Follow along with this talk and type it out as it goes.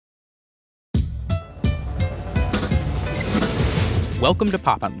Welcome to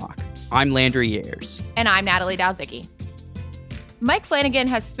Pop Unlock. I'm Landry Ayers. And I'm Natalie Dowzicki. Mike Flanagan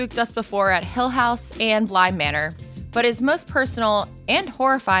has spooked us before at Hill House and Bly Manor, but his most personal and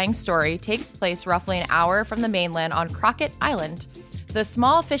horrifying story takes place roughly an hour from the mainland on Crockett Island. The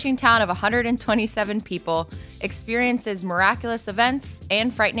small fishing town of 127 people experiences miraculous events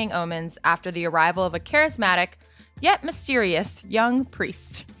and frightening omens after the arrival of a charismatic, yet mysterious, young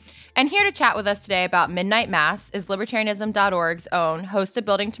priest. And here to chat with us today about Midnight Mass is Libertarianism.org's own Host of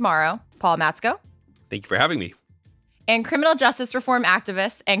Building Tomorrow, Paul Matzko. Thank you for having me. And criminal justice reform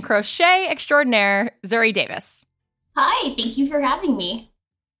activist and crochet extraordinaire, Zuri Davis. Hi, thank you for having me.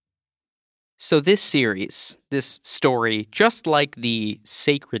 So this series, this story, just like the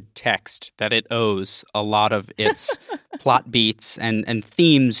sacred text that it owes a lot of its plot beats and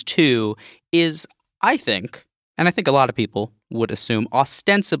themes to, is, I think, and I think a lot of people would assume,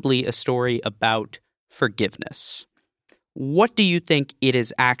 ostensibly a story about forgiveness. What do you think it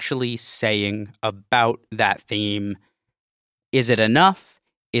is actually saying about that theme? Is it enough?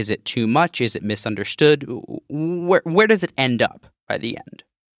 Is it too much? Is it misunderstood? Where does it end up by the end?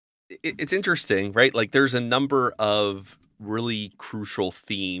 It's interesting, right? Like there's a number of really crucial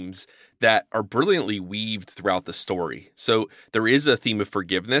themes that are brilliantly weaved throughout the story. So there is a theme of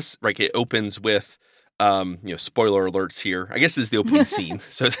forgiveness, right? It opens with, spoiler alerts here. I guess this is the opening scene.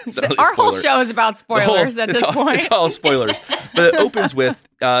 So it's not really our whole show is about spoilers at this point. It's all spoilers. But it opens with,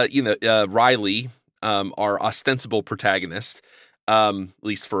 Riley, our ostensible protagonist, at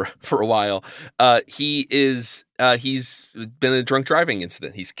least for a while. He's been in a drunk driving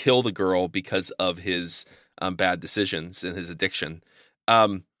incident. He's killed a girl because of his bad decisions and his addiction.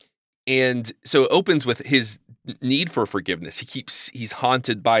 And so it opens with his need for forgiveness. He's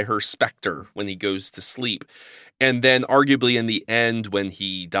haunted by her specter when he goes to sleep. And then arguably in the end, when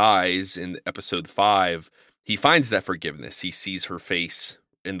he dies in episode 5, he finds that forgiveness. He sees her face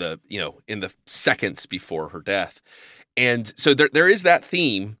in the seconds before her death. And so there is that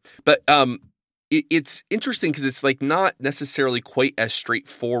theme, but it's interesting because it's like not necessarily quite as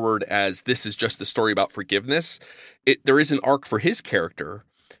straightforward as this is just the story about forgiveness. There is an arc for his character,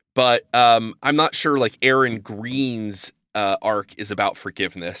 but I'm not sure like Aaron Green's arc is about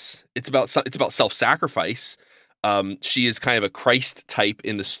forgiveness. It's about self-sacrifice. She is kind of a Christ type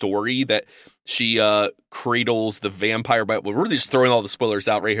in the story that she cradles the vampire. But we're really just throwing all the spoilers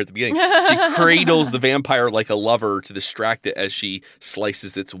out right here at the beginning. She cradles the vampire like a lover to distract it as she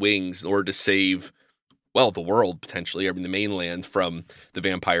slices its wings in order to save, well, the world potentially. I mean, the mainland from the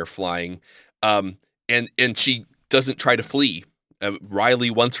vampire flying. And she doesn't try to flee.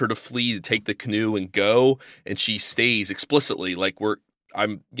 Riley wants her to flee, to take the canoe and go, and she stays explicitly like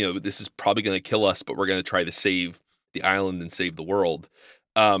this is probably going to kill us, but we're going to try to save the island and save the world.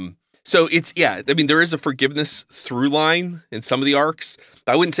 So there is a forgiveness through line in some of the arcs,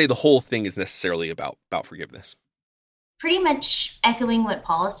 but I wouldn't say the whole thing is necessarily about forgiveness. Pretty much echoing what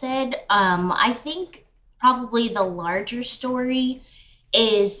Paul said, I think probably the larger story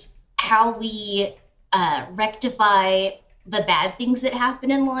is how we rectify the bad things that happen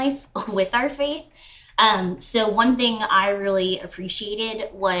in life with our faith. So one thing I really appreciated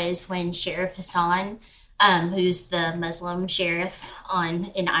was when Sheriff Hassan, who's the Muslim sheriff on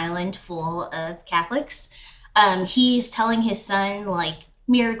an island full of Catholics, he's telling his son, like,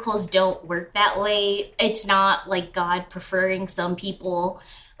 miracles don't work that way. It's not like God preferring some people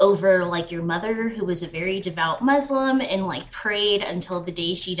over like your mother, who was a very devout Muslim and like prayed until the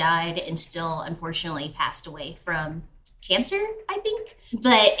day she died and still unfortunately passed away from cancer, I think.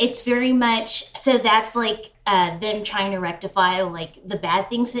 But it's very much, so that's like them trying to rectify like the bad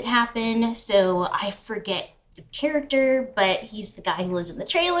things that happen. So I forget the character, but he's the guy who lives in the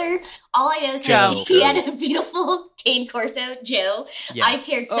trailer. All I know is he had a beautiful cane Corso, Joe. Yes. I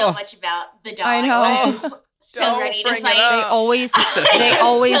cared so much about the dog. I know. I was so ready to fight. They always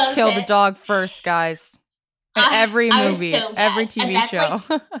so kill sad. The dog first, guys. In every movie, so every TV show.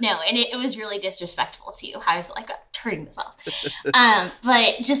 And it was really disrespectful to you. I was like, I'm turning this off.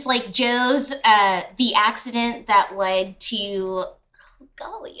 But just like Joe's, the accident that led to,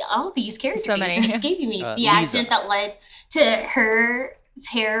 golly, all these character names are escaping me. The accident that led to her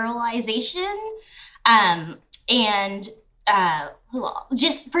paralyzation, and who else?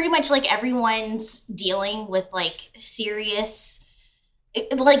 Just pretty much like everyone's dealing with like serious.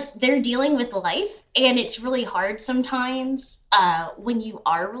 Like they're dealing with life, and it's really hard sometimes when you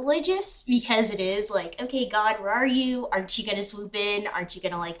are religious, because it is like, okay, God, where are you? Aren't you going to swoop in? Aren't you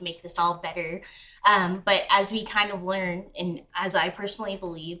going to like make this all better? But as we kind of learn, and as I personally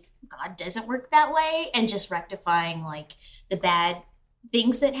believe, God doesn't work that way, and just rectifying like the bad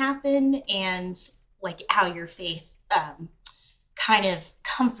things that happen and like how your faith kind of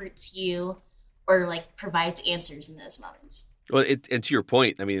comforts you or like provides answers in those moments. Well, and to your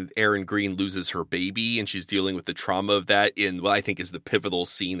point, I mean, Erin Green loses her baby and she's dealing with the trauma of that in what I think is the pivotal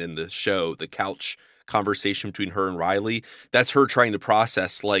scene in the show, the couch conversation between her and Riley. That's her trying to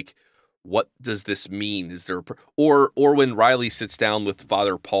process, like, what does this mean? Is there or when Riley sits down with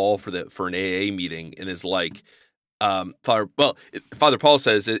Father Paul for an AA meeting and is like, Father Paul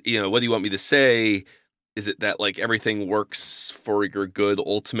says, what do you want me to say? Is it that like everything works for your good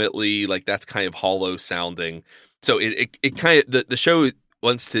ultimately? Like that's kind of hollow sounding. So it kind of the show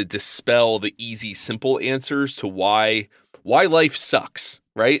wants to dispel the easy, simple answers to why life sucks,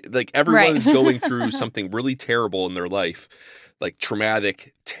 right? Like everyone is going through something really terrible in their life, like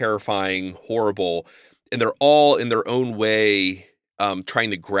traumatic, terrifying, horrible, and they're all in their own way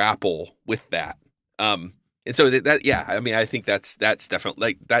trying to grapple with that. And so I think that's definitely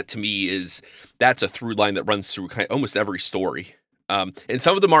like that to me that's a through line that runs through kind of almost every story. And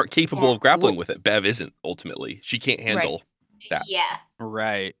some of them aren't capable of grappling with it. Bev isn't ultimately. She can't handle that. Yeah.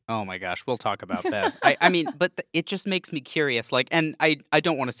 Right. Oh my gosh. We'll talk about Bev. I mean, but it just makes me curious. Like, and I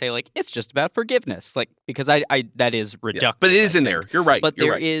don't want to say like it's just about forgiveness, like because I that is reductive. Yeah, but it is in there. You're right. But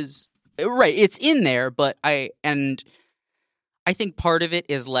there is it's in there. But I think part of it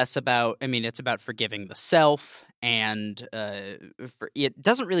is less about, it's about forgiving the self, and it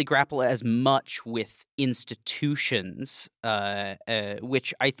doesn't really grapple as much with institutions,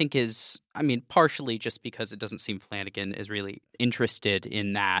 which I think is, partially just because it doesn't seem Flanagan is really interested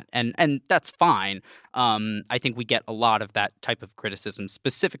in that, and that's fine. I think we get a lot of that type of criticism,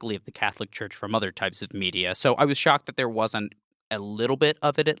 specifically of the Catholic Church, from other types of media. So I was shocked that there wasn't a little bit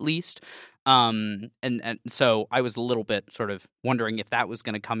of it at least. And so I was a little bit sort of wondering if that was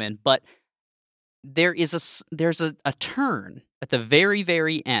going to come in, but there's a turn at the very,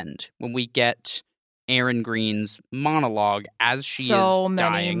 very end when we get Erin Green's monologue as she is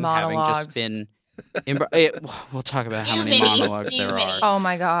dying, having just been. We'll talk about how many monologues there are. Oh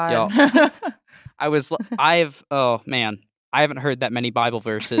my God! I haven't heard that many Bible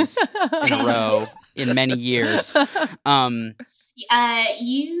verses in a row in many years.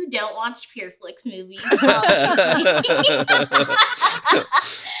 You don't watch PureFlix movies, obviously.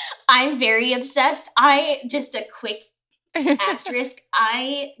 I'm very obsessed. Just a quick asterisk.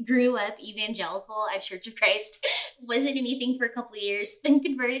 I grew up evangelical at Church of Christ, wasn't anything for a couple of years, then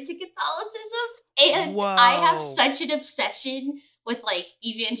converted to Catholicism. And I have such an obsession with like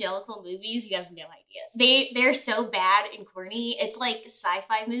evangelical movies. You have no idea. They're so bad and corny. It's like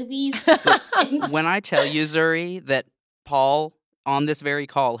sci-fi movies. When I tell you, Zuri, that Paul on this very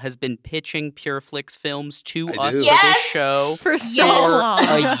call has been pitching PureFlix films to us for this show for so long,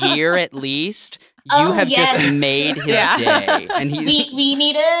 a year at least. You have just made his day, and we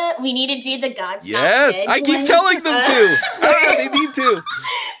need to do the God's Not Dead. I keep telling them to. They need to.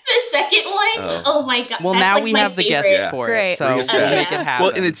 The second one, oh my God! Well, that's now like we my have the favorite. guests for it, so we'll make it happen.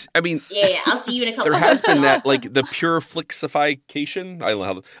 Well, and it's, I'll see you in a couple. There has been that, like, the PureFlixification, I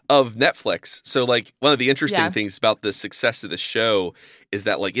don't know of Netflix. So, like, one of the interesting things about the success of the show is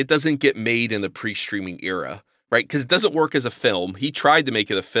that, like, it doesn't get made in the pre-streaming era. Right, because it doesn't work as a film. He tried to make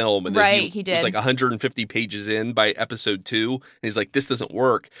it a film, and then he did. Was like 150 pages in by episode 2, and he's like, "This doesn't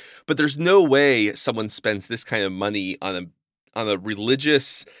work." But there's no way someone spends this kind of money on a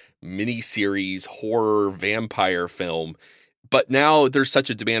religious miniseries horror vampire film. But now there's such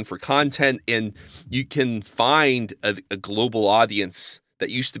a demand for content, and you can find a global audience that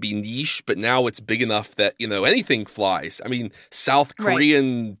used to be niche, but now it's big enough that, anything flies. South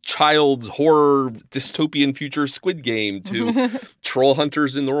Korean child horror dystopian future Squid Game to troll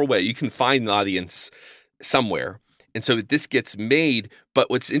hunters in Norway. You can find an audience somewhere. And so this gets made.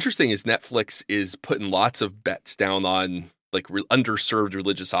 But what's interesting is Netflix is putting lots of bets down on like underserved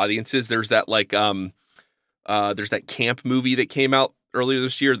religious audiences. There's that there's that camp movie that came out earlier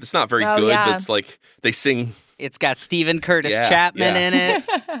this year. That's not very good, but it's like they sing. It's got Stephen Curtis Chapman in it.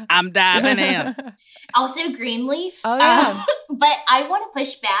 I'm diving in. Also Greenleaf. Oh, yeah. But I want to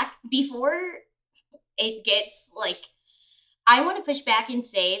push back before it gets like, I want to push back and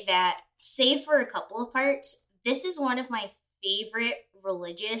say that, save for a couple of parts, this is one of my favorite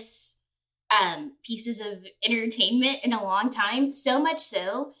religious pieces of entertainment in a long time. So much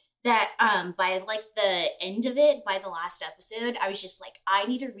so that by like the end of it, by the last episode, I was just like, I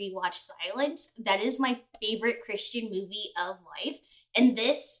need to rewatch Silence. That is my favorite Christian movie of life. And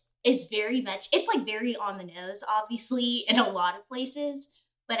this is very much, it's like very on the nose, obviously, in a lot of places.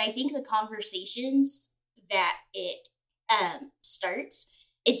 But I think the conversations that it starts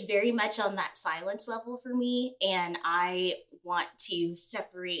it's very much on that silence level for me, and I want to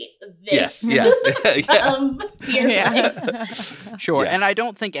separate this fear flicks. Sure. Yeah. And I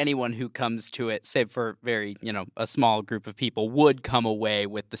don't think anyone who comes to it, save for very, a small group of people, would come away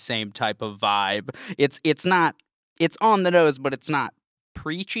with the same type of vibe. It's on the nose, but it's not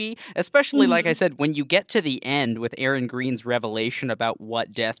preachy, especially like I said, when you get to the end with Aaron Green's revelation about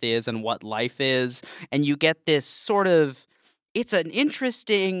what death is and what life is, and you get this sort of, it's an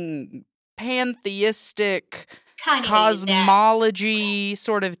interesting pantheistic cosmology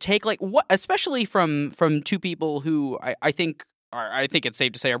sort of take, like what, especially from two people who I think it's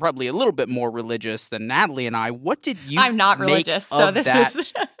safe to say are probably a little bit more religious than Natalie and I. What did you? I'm not religious, so this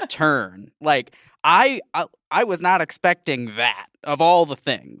is turn. Like I was not expecting that of all the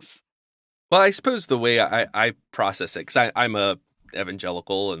things. Well, I suppose the way I process it, because I'm a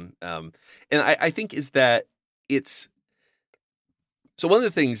evangelical, and I think is that it's. So one of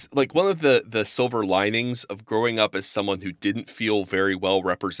the things, like one of the silver linings of growing up as someone who didn't feel very well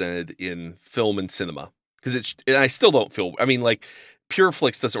represented in film and cinema, because and I still don't feel, I mean, like Pure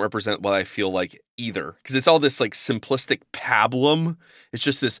Flix doesn't represent what I feel like either, because it's all this like simplistic pablum. It's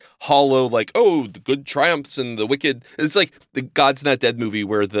just this hollow, like, oh, the good triumphs and the wicked. It's like the God's Not Dead movie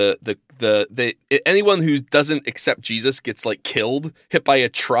where anyone who doesn't accept Jesus gets like killed, hit by a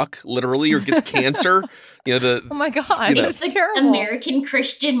truck, literally, or gets cancer. Oh my God, it's the terrible American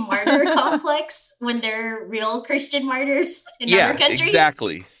Christian martyr complex when they're real Christian martyrs in other countries.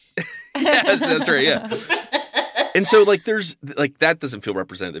 Exactly. Yes, that's right. Yeah. And so like there's like that doesn't feel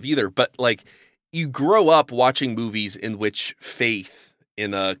representative either, but like you grow up watching movies in which faith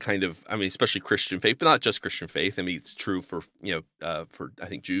in a kind of, I mean, especially Christian faith, but not just Christian faith. I mean, it's true for, for I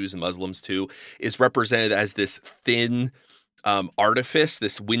think Jews and Muslims too, is represented as this thin artifice,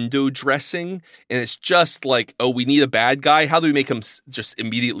 this window dressing. And it's just like, oh, we need a bad guy. How do we make him just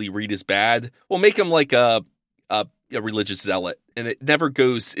immediately read as bad? Well, make him like a religious zealot. And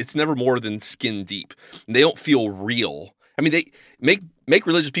it's never more than skin deep. And they don't feel real. I mean, they make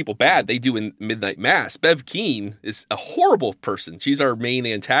religious people bad. They do in Midnight Mass. Bev Keane is a horrible person. She's our main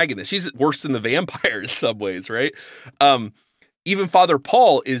antagonist. She's worse than the vampire in some ways, right? Even Father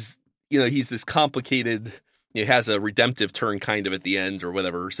Paul is, he's this complicated, has a redemptive turn kind of at the end or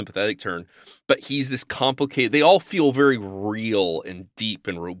whatever, sympathetic turn. But he's this complicated, they all feel very real and deep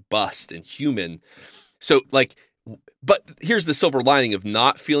and robust and human. So like, but here's the silver lining of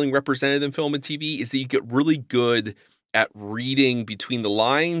not feeling represented in film and TV is that you get really good at reading between the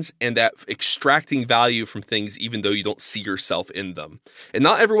lines and at extracting value from things, even though you don't see yourself in them. And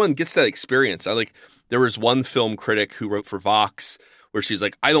not everyone gets that experience. There was one film critic who wrote for Vox where she's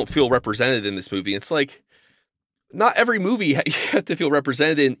like, I don't feel represented in this movie. It's like, not every movie you have to feel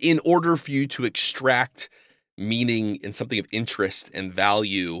represented in order for you to extract meaning and something of interest and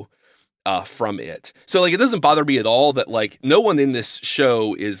value from it. So like, it doesn't bother me at all that like no one in this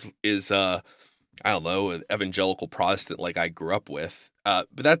show is I don't know, an evangelical Protestant like I grew up with. But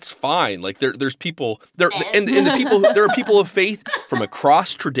that's fine. Like there's people there, and the people there are people of faith from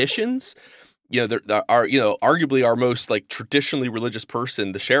across traditions. There are arguably our most like traditionally religious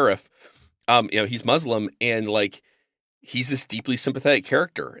person, the sheriff. He's Muslim, and like he's this deeply sympathetic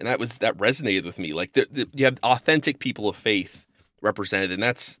character, and that resonated with me. Like you have authentic people of faith represented, and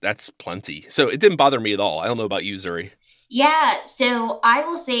that's plenty. So it didn't bother me at all. I don't know about you, Zuri. Yeah, so I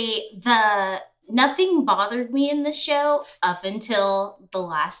will say nothing bothered me in the show up until the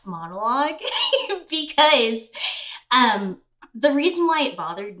last monologue because the reason why it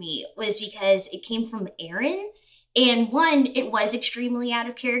bothered me was because it came from Erin. And one, it was extremely out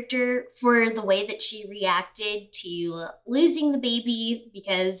of character for the way that she reacted to losing the baby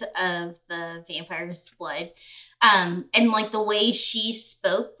because of the vampire's blood. And like the way she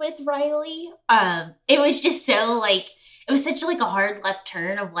spoke with Riley, it was just so like, it was such like a hard left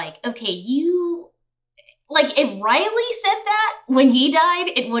turn of like, okay, like if Riley said that when he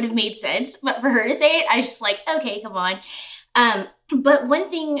died, it would have made sense. But for her to say it, I was just like, okay, come on. But one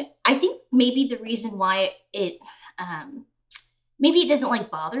thing, I think maybe the reason why maybe it doesn't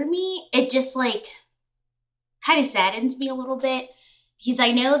like bother me, it just like kind of saddens me a little bit because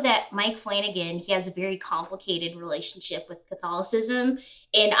I know that Mike Flanagan, he has a very complicated relationship with Catholicism,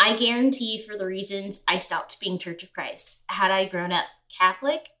 and I guarantee for the reasons I stopped being Church of Christ. Had I grown up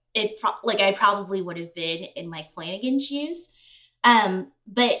Catholic, I probably would have been in Mike Flanagan's shoes. And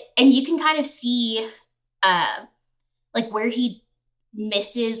you can kind of see like where he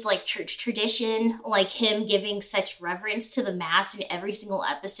misses like church tradition, like him giving such reverence to the Mass in every single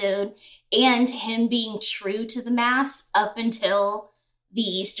episode, and him being true to the Mass up until the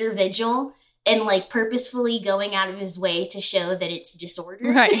Easter Vigil. and like purposefully going out of his way to show that it's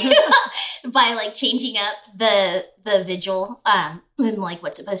disorder, Right. by like changing up the vigil and like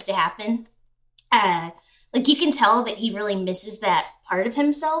what's supposed to happen. Like you can tell that he really misses that part of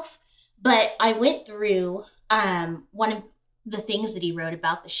himself. But I went through one of the things that he wrote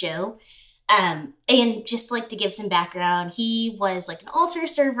about the show. And just like to give some background, he was like an altar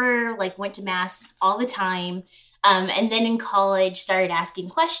server, like went to mass all the time. And then in college started asking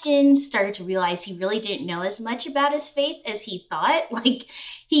questions, started to realize he really didn't know as much about his faith as he thought. Like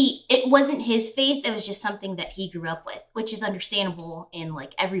it wasn't his faith. It was just something that he grew up with, which is understandable. And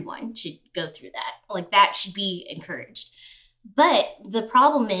like everyone should go through that. Like that should be encouraged. But the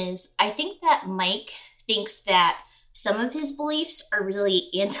problem is, I think that Mike thinks that some of his beliefs are really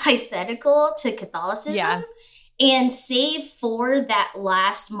antithetical to Catholicism. Yeah. And save for that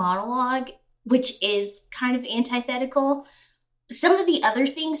last monologue, which is kind of antithetical, some of the other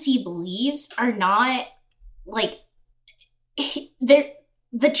things he believes are not like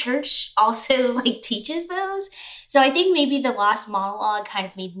the church also like teaches those. So I think maybe the last monologue kind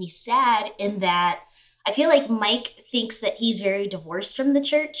of made me sad in that I feel like Mike thinks that he's very divorced from the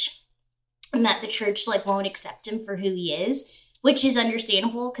church and that the church like won't accept him for who he is, which is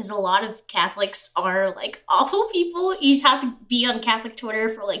understandable because a lot of Catholics are like awful people. You just have to be on Catholic Twitter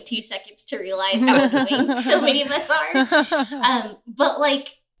for like 2 seconds to realize how annoying so many of us are. But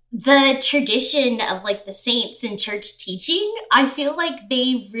like the tradition of like the saints and church teaching, I feel like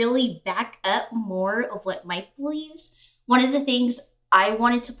they really back up more of what Mike believes. One of the things I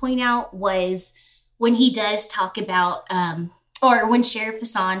wanted to point out was when he does talk about, or when Sheriff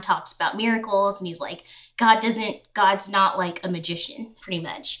Hassan talks about miracles and he's like, God's not like a magician, pretty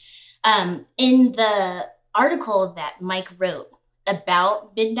much. In the article that Mike wrote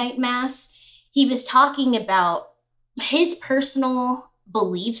about Midnight Mass, he was talking about his personal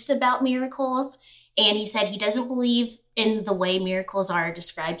beliefs about miracles. And he said he doesn't believe in the way miracles are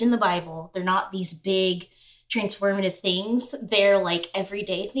described in the Bible. They're not these big transformative things. They're like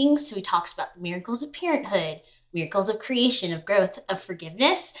everyday things. So he talks about the miracles of parenthood, miracles of creation, of growth, of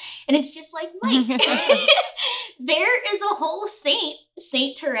forgiveness. And it's just like, Mike, there is a whole saint,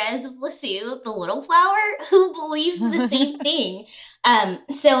 Saint Therese of Lisieux, the little flower, who believes the same thing.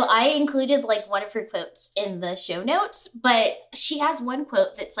 So I included like one of her quotes in the show notes, but she has one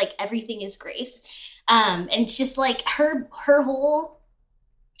quote that's like, everything is grace. And it's just like her whole,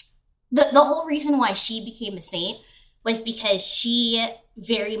 the whole reason why she became a saint was because she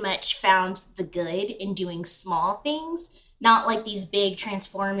very much found the good in doing small things, not like these big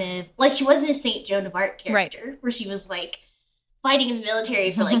transformative, like she wasn't a Saint Joan of Arc character, right, where she was like fighting in the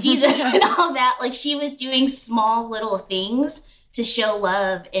military for like Jesus and all that. Like she was doing small little things to show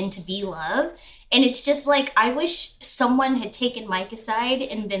love and to be love. And it's just like, I wish someone had taken Mike aside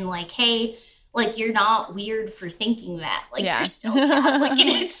and been like, hey, like you're not weird for thinking that. Like you're still Catholic and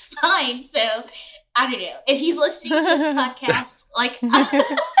it's fine. So I don't know if he's listening to this podcast, like,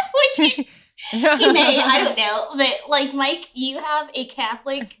 which he may, I don't know, but like, Mike, you have a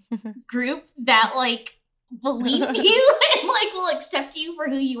Catholic group that like believes you and like will accept you for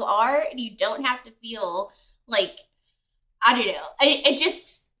who you are, and you don't have to feel like, I don't know. It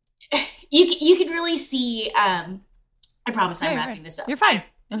just you can really see. I promise I'm wrapping this up. You're fine.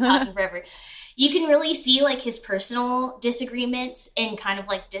 I'm talking forever. You can really see like his personal disagreements and kind of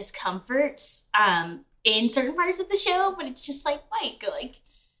like discomforts in certain parts of the show, but it's just like, Mike, like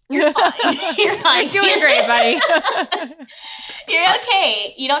you're fine. You're fine. You're doing great, buddy. You're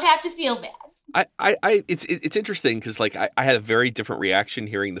okay. You don't have to feel bad. It's interesting because like I had a very different reaction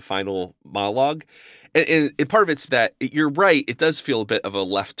hearing the final monologue. And part of it's that you're right. It does feel a bit of a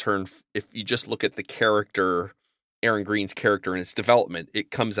left turn if you just look at the character, Aaron Green's character and its development.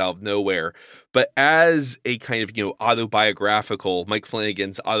 It comes out of nowhere. But as a kind of, autobiographical, Mike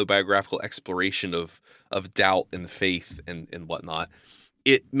Flanagan's autobiographical exploration of doubt and faith and whatnot,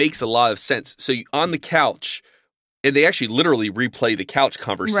 it makes a lot of sense. So on the couch, and they actually literally replay the couch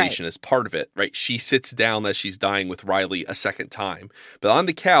conversation as part of it, right? She sits down as she's dying with Riley a second time. But on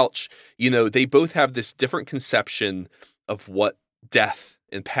the couch, they both have this different conception of what death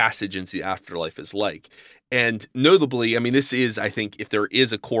and passage into the afterlife is like. And notably, I mean, this is, I think, if there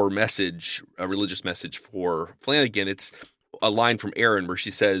is a core message, a religious message for Flanagan, it's a line from Aaron where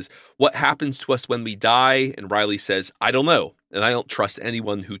she says, "What happens to us when we die?" And Riley says, "I don't know. And I don't trust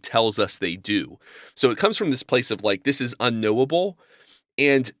anyone who tells us they do." So it comes from this place of like, this is unknowable.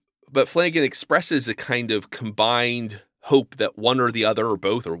 But Flanagan expresses a kind of combined hope that one or the other or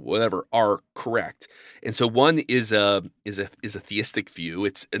both or whatever are correct. And so one is a theistic view.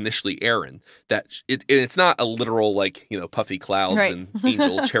 It's initially Aaron, that it's not a literal like, puffy clouds Right. and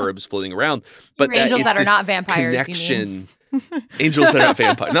angel cherubs floating around, but angels it's that are this not vampires. connection. Angels that are not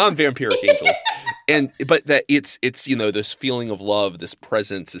vampire, non-vampiric angels, but that it's this feeling of love, this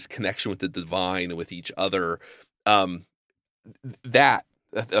presence, this connection with the divine and with each other. That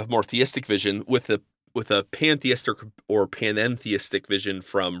a more theistic vision with a pantheistic or panentheistic vision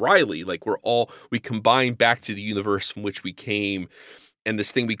from Riley, like we combine back to the universe from which we came, and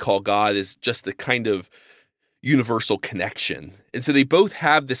this thing we call God is just the kind of universal connection. And so they both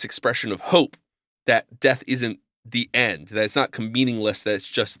have this expression of hope that death isn't the end, that it's not meaningless, that it's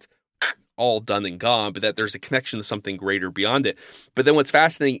just all done and gone, but that there's a connection to something greater beyond it. But then what's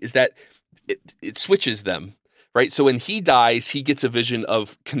fascinating is that it switches them, right? So when he dies, he gets a vision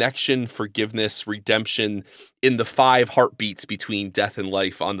of connection, forgiveness, redemption in the 5 heartbeats between death and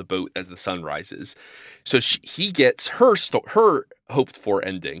life on the boat as the sun rises. So he gets her hoped for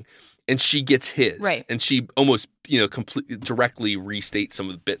ending, and she gets his. Right. And she almost, completely directly restates some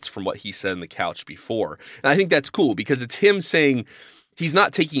of the bits from what he said on the couch before. And I think that's cool because it's him saying, he's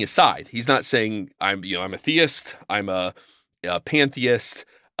not taking a side. He's not saying I'm a theist, I'm a pantheist.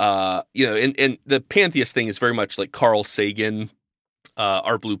 And the pantheist thing is very much like Carl Sagan,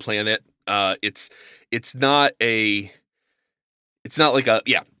 Our Blue Planet. It's not like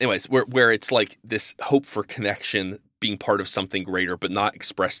anyways, where it's like this hope for connection, being part of something greater, but not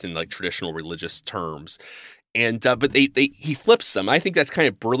expressed in like traditional religious terms. And but he flips them. I think that's kind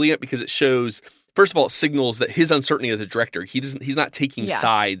of brilliant because it shows, first of all, it signals that his uncertainty as a director, he's not taking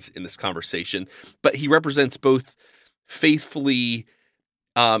sides in this conversation, but he represents both faithfully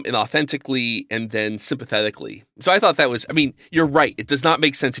and authentically and then sympathetically. So I thought that was, you're right. It does not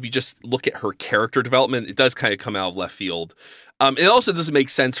make sense if you just look at her character development. It does kind of come out of left field. It also doesn't make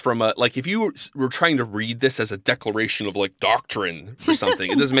sense from if you were trying to read this as a declaration of like doctrine or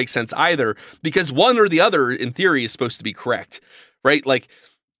something, it doesn't make sense either, because one or the other in theory is supposed to be correct, right? Like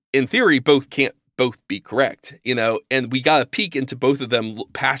in theory, both can't both be correct, and we got a peek into both of them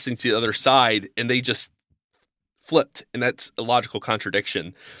passing to the other side, and they just flipped, and that's a logical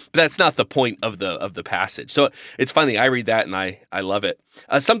contradiction. But that's not the point of the passage. So it's funny. I read that and I love it.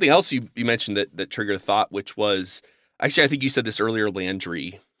 Something else you mentioned that triggered a thought, which was, actually, I think you said this earlier,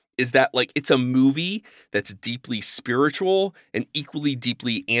 Landry, is that like it's a movie that's deeply spiritual and equally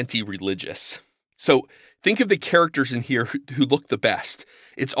deeply anti-religious. So think of the characters in here who look the best.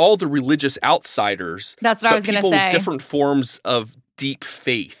 It's all the religious outsiders. That's what I was going to say. With different forms of deep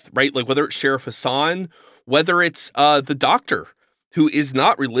faith, right? Like whether it's Sheriff Hassan, whether it's the doctor who is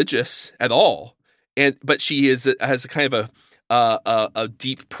not religious at all, but she has a kind of a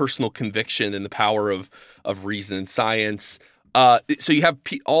deep personal conviction in the power of reason and science. So you have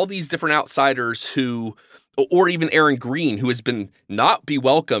all these different outsiders who, or even Erin Green, who has been not be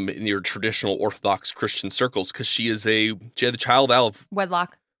welcome in your traditional Orthodox Christian circles because she had a child out of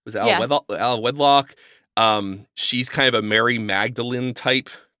wedlock. Was it out of wedlock? She's kind of a Mary Magdalene type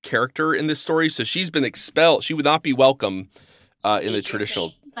character in this story, so she's been expelled. She would not be welcome in the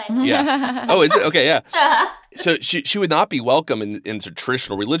traditional. Yeah. Oh, is it? Okay, yeah. So she would not be welcome into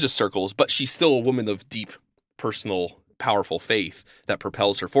traditional religious circles, but she's still a woman of deep personal, powerful faith that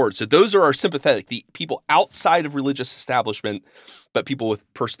propels her forward. So those are our sympathetic, the people outside of religious establishment, but people with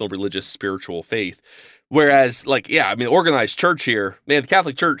personal religious spiritual faith. Whereas, organized church here, man, the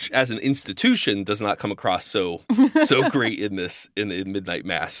Catholic Church as an institution does not come across so great in Midnight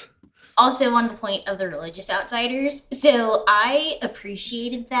Mass. Also on the point of the religious outsiders, so I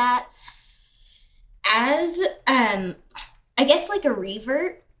appreciated that as, I guess like a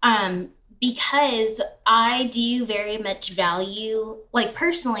revert, because I do very much value, like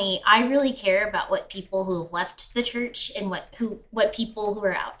personally, I really care about what people who have left the church and what people who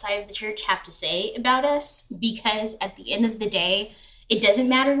are outside of the church have to say about us, because at the end of the day, it doesn't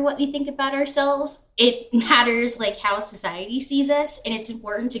matter what we think about ourselves. It matters like how society sees us, and it's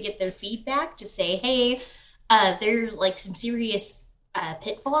important to get their feedback to say, hey, there's like some serious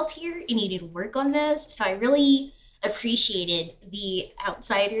pitfalls here. You need to work on this. So I really appreciated the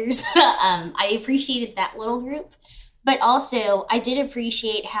outsiders. I appreciated that little group, but also I did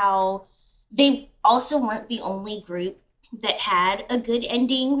appreciate how they also weren't the only group that had a good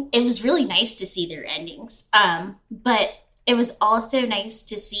ending. It was really nice to see their endings, but it was also nice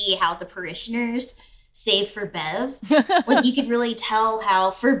to see how the parishioners save for Bev. Like, you could really tell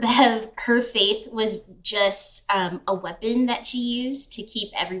how for Bev, her faith was just a weapon that she used to keep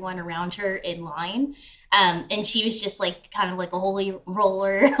everyone around her in line. And she was just like kind of like a holy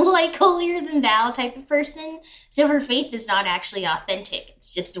roller, like holier than thou type of person. So her faith is not actually authentic.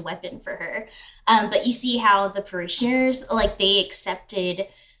 It's just a weapon for her. But you see how the parishioners, like, they accepted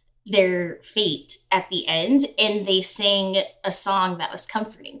their fate at the end, and they sang a song that was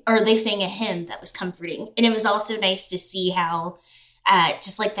comforting, or they sang a hymn that was comforting. And it was also nice to see how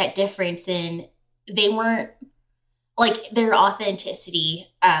just like that difference in, they weren't, like, their authenticity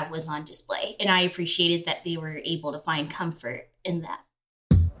was on display. And I appreciated that they were able to find comfort in that.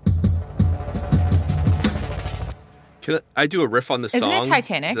 Can I do a riff on the Isn't song? it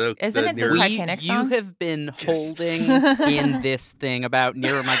Titanic? Isn't it the Titanic song? You have been holding in this thing about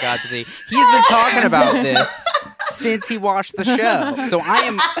Nearer My God to Thee. He's been talking about this since he watched the show. So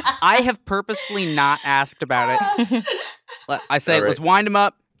I have purposely not asked about it. I say, All right. let's wind him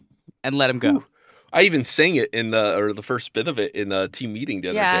up and let him go. Ooh. I even sang it in the first bit of it in a team meeting the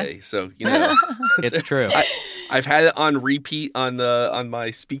other day. So, you know, It's true. I've had it on repeat on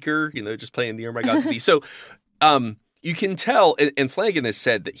my speaker, you know, just playing Nearer My God to Thee. So, you can tell, and Flanagan has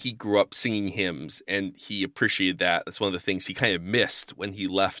said that he grew up singing hymns and he appreciated that. That's one of the things he kind of missed when he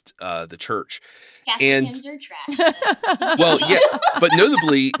left the church. Catholic hymns are trash. Well, yeah, but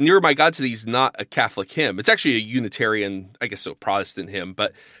notably, Nearer My God to Thee is not a Catholic hymn. It's actually a Unitarian, I guess, so Protestant hymn.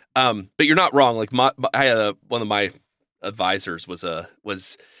 But you're not wrong. Like, I had one of my advisors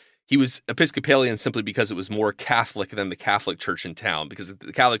he was Episcopalian simply because it was more Catholic than the Catholic Church in town, because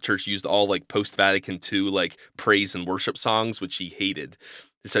the Catholic Church used all like post-Vatican II like praise and worship songs, which he hated.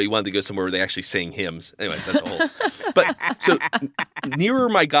 So he wanted to go somewhere where they actually sang hymns. Anyways, that's a whole. But so Nearer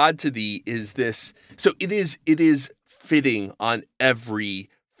My God to Thee is this. So it is fitting on every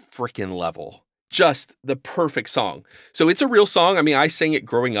freaking level. Just the perfect song. So it's a real song. I mean, I sang it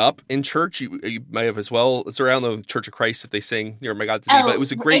growing up in church. You might have as well. It's around the Church of Christ if they sing Nearer My God to Thee. But it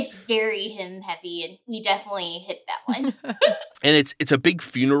was a great. It's very hymn heavy, and we definitely hit that one. And it's a big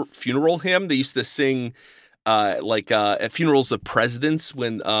funeral hymn. They used to sing at funerals of presidents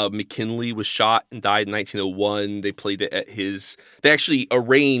when McKinley was shot and died in 1901. They played it at his. They actually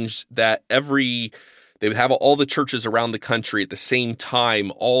arranged that they would have all the churches around the country at the same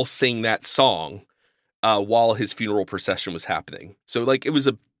time all sing that song while his funeral procession was happening. So like it was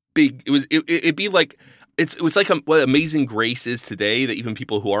a big. It'd be like it was like what Amazing Grace is today. That even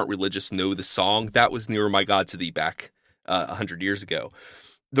people who aren't religious know the song. That was Nearer My God to Thee back 100 years ago.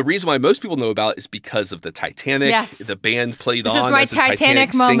 The reason why most people know about it is because of the Titanic. Yes. The band played This on is my as the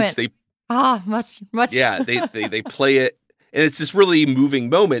Titanic moment. sinks. Much. Yeah, they play it. And it's this really moving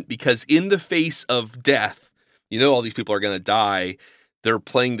moment because in the face of death, you know, all these people are going to die. They're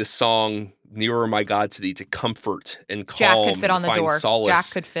playing the song Nearer My God to Thee to comfort and calm. Jack could fit on and the find door. solace.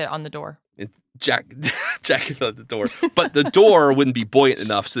 Jack could fit on the door. And Jack could fit on the door. But the door wouldn't be buoyant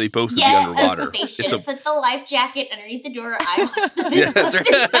enough, so they both would be underwater. They should have put the life jacket underneath the door. I watched the Yeah,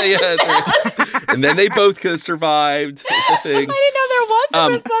 that's right. Yeah, that's right. And then they both could have survived. It's a thing. I didn't know there was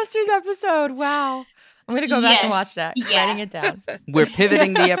a Mythbusters episode. Wow. I'm going to go back and watch that. Yeah. Writing it down. We're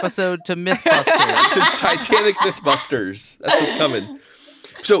pivoting the episode to Mythbusters. To Titanic Mythbusters. That's what's coming.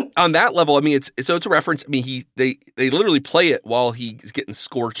 So on that level, I mean, it's a reference. I mean, they literally play it while he's getting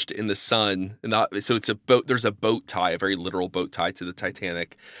scorched in the sun, and so it's a boat. There's a boat tie, a very literal boat tie to the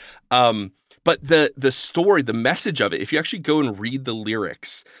Titanic. But the story, the message of it, if you actually go and read the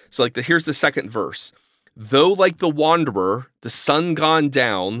lyrics, so like here's the second verse. Though like the wanderer, the sun gone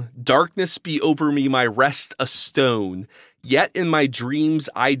down, darkness be over me, my rest a stone. Yet in my dreams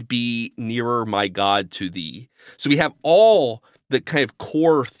I'd be nearer my God to thee. So we have all the kind of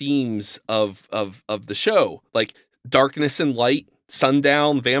core themes of the show, like darkness and light,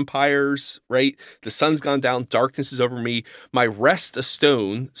 sundown, vampires, right? The sun's gone down, darkness is over me, my rest a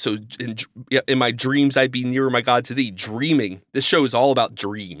stone. So in my dreams I'd be nearer my God to thee. Dreaming. This show is all about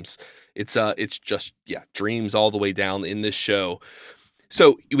dreams. It's just dreams all the way down in this show.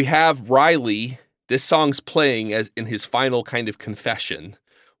 So we have Riley. This song's playing as in his final kind of confession.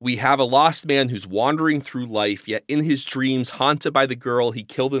 We have a lost man who's wandering through life, yet in his dreams haunted by the girl he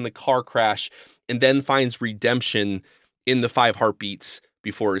killed in the car crash, and then finds redemption in the 5 heartbeats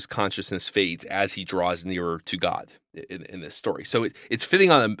before his consciousness fades as he draws nearer to God in this story. So it's fitting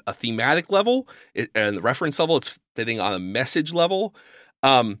on a thematic level and the reference level. It's fitting on a message level.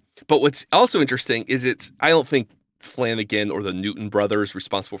 But what's also interesting is I don't think Flanagan or the Newton brothers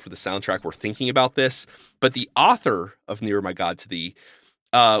responsible for the soundtrack were thinking about this, but the author of Nearer My God to Thee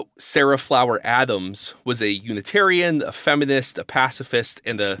Sarah Flower Adams was a Unitarian, a feminist, a pacifist,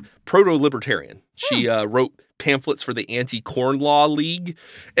 and a proto-libertarian. She wrote pamphlets for the Anti-Corn Law League.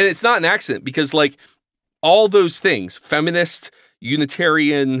 And it's not an accident because, like, all those things, feminist,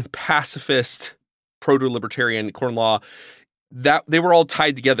 Unitarian, pacifist, proto-libertarian, corn law, that they were all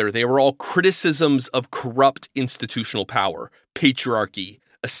tied together. They were all criticisms of corrupt institutional power, patriarchy,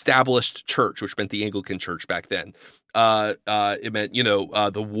 established church, which meant the Anglican Church back then. It meant,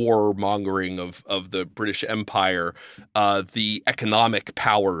 the warmongering of the British Empire, the economic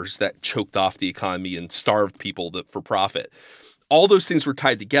powers that choked off the economy and starved people for profit. All those things were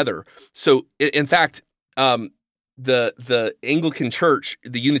tied together. So, in fact, the Anglican Church,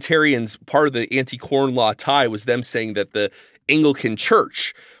 the Unitarians, part of the anti-corn law tie was them saying that the Anglican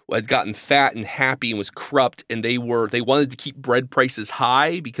Church had gotten fat and happy and was corrupt, and they wanted to keep bread prices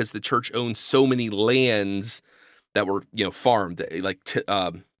high because the church owned so many lands that were, farmed, like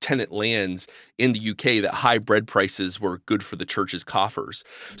tenant lands in the UK, that high bread prices were good for the church's coffers.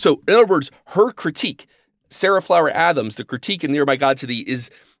 So, in other words, her critique, Sarah Flower Adams, the critique in Near My God to Thee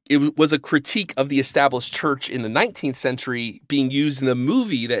it was a critique of the established church in the 19th century being used in the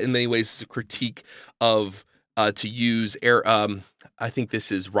movie that in many ways is a critique of, to use, I think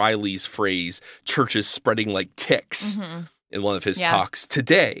this is Riley's phrase, churches spreading like ticks in one of his talks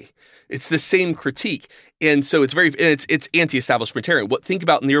today. It's the same critique. And so it's anti-establishmentarian. Think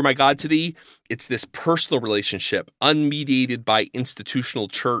about Near My God to Thee. It's this personal relationship, unmediated by institutional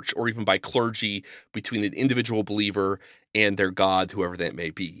church or even by clergy, between an individual believer and their God, whoever that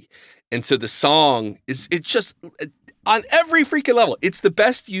may be. And so the song it's just on every freaking level. It's the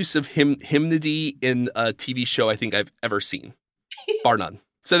best use of hymnody in a TV show I think I've ever seen, bar none.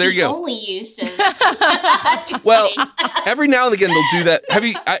 So there you go. Only use of. Well, every now and again they'll do that.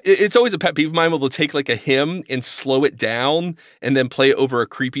 It's always a pet peeve of mine. They'll take like a hymn and slow it down and then play it over a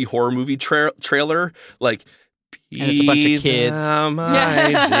creepy horror movie trailer, like. And it's a bunch of kids. My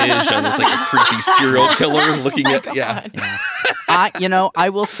vision. It's like a creepy serial killer looking at. Yeah. I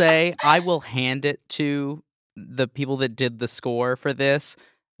will say, I will hand it to the people that did the score for this.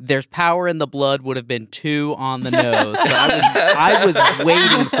 There's Power in the Blood would have been 2 on the nose, but I was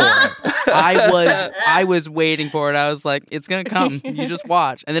waiting for it. I was waiting for it. I was like, it's gonna come. You just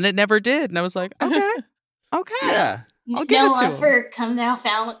watch, and then it never did. And I was like, okay, yeah, I'll give it to him. For Come Thou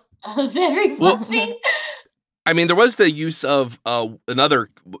Fount of Every Blessing. I mean, there was the use of another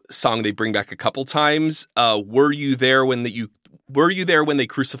song they bring back a couple times. Were you there when they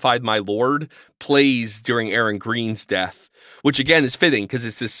crucified my Lord? Plays during Aaron Green's death. Which again is fitting because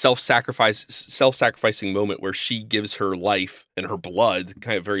it's this self-sacrificing moment where she gives her life and her blood,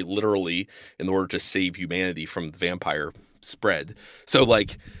 kind of very literally, in order to save humanity from the vampire spread. So,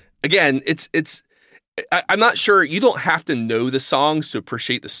 like, again, I'm not sure. You don't have to know the songs to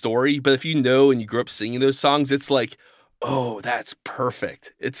appreciate the story, but if you know and you grew up singing those songs, it's like, oh, that's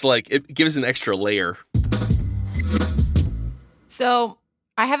perfect. It's like it gives an extra layer. So,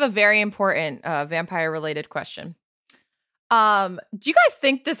 I have a very important vampire-related question. Do you guys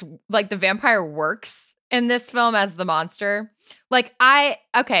think this, like, the vampire works in this film as the monster? Like, I'll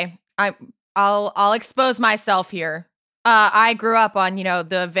expose myself here. I grew up on,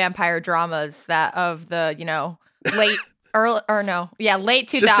 the vampire dramas of the, late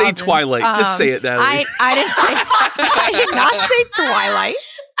 2000s. Just say Twilight. Just say it, Natalie. I did not say Twilight.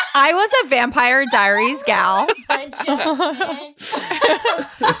 I was a Vampire Diaries gal.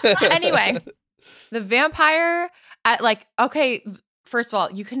 Anyway, the vampire... first of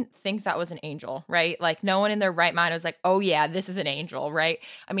all, you couldn't think that was an angel, right? Like, no one in their right mind was like, oh yeah, this is an angel, right?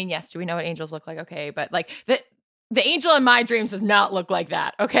 I mean, yes, do we know what angels look like? Okay, but like the angel in my dreams does not look like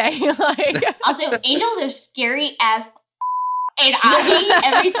that, okay? Like, also, angels are scary as and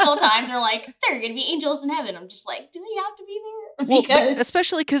every single time they're like, there are gonna be angels in heaven. I'm just like, do they have to be there? Well,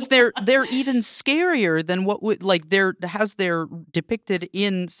 especially because they're even scarier than what would they're depicted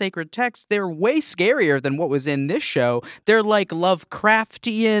in sacred text. They're way scarier than what was in this show. They're like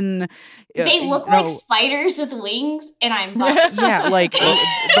Lovecraftian. They look like spiders with wings, and I'm yeah, like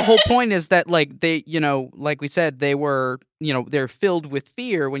the whole point is that like they, like we said, they were, they're filled with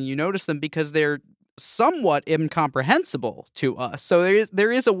fear when you notice them because they're somewhat incomprehensible to us. So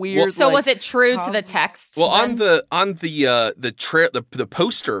there is a weird. So was it true to the text? Well, on the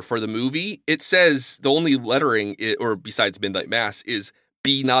poster for the movie, it says the only lettering, or besides Midnight Mass, is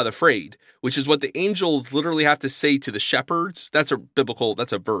 "Be not afraid," which is what the angels literally have to say to the shepherds. That's a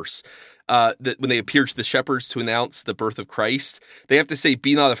verse. That when they appear to the shepherds to announce the birth of Christ, they have to say,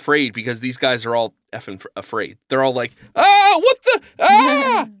 "Be not afraid," because these guys are all effing afraid. They're all like, what the,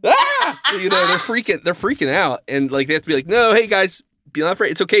 they're freaking out. And like, they have to be like, no, hey guys, be not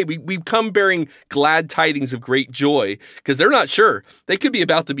afraid. It's okay. We come bearing glad tidings of great joy, because they're not sure. They could be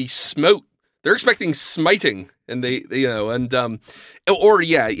about to be smote. They're expecting smiting, and I mean, to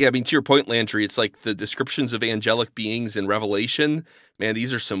your point, Landry, it's like the descriptions of angelic beings in Revelation. Man,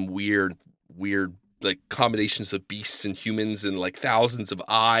 these are some weird, like combinations of beasts and humans and like thousands of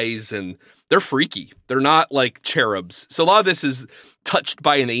eyes, and they're freaky. They're not like cherubs. So a lot of this is touched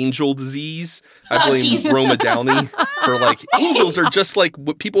by an angel disease. I blame Roma Downey for like, angels are just like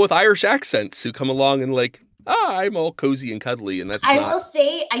people with Irish accents who come along and like, I'm all cozy and cuddly, and that's I will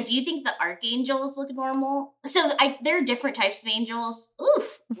say, I do think the archangels look normal. So there are different types of angels.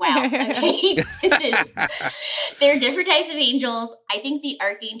 Oof. Wow. Okay. There are different types of angels. I think the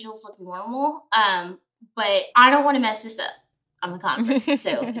archangels look normal. But I don't want to mess this up. I'm a convert.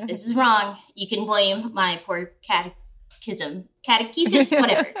 So if this is wrong, you can blame my poor catechesis,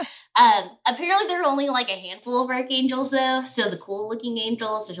 whatever. Apparently there are only like a handful of archangels though. So the cool looking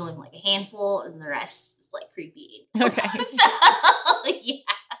angels, there's only like a handful, and the rest is like creepy angels. Okay. So yeah.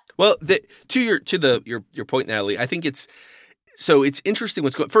 Well, to your point, Natalie, I think it's interesting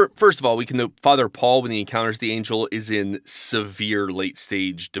what's going. First of all, we can note Father Paul, when he encounters the angel, is in severe late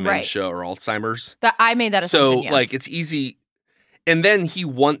stage dementia or Alzheimer's. That I made that assumption. So like it's easy. And then he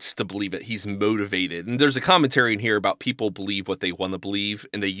wants to believe it. He's motivated. And there's a commentary in here about people believe what they want to believe,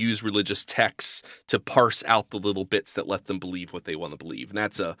 and they use religious texts to parse out the little bits that let them believe what they want to believe. And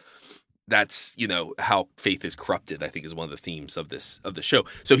that's how faith is corrupted, I think, is one of the themes of the show.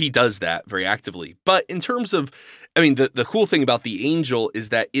 So he does that very actively. But in terms of, I mean, the cool thing about the angel is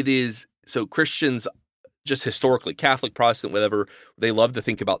that it is, so Christians, just historically, Catholic, Protestant, whatever, they love to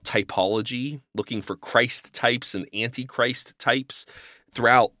think about typology, looking for Christ types and antichrist types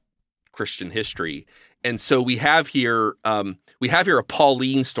throughout Christian history. And so we have here a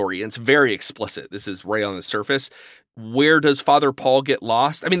Pauline story, and it's very explicit. This is right on the surface. Where does Father Paul get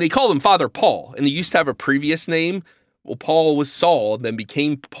lost? I mean, they call him Father Paul, and they used to have a previous name. Well, Paul was Saul and then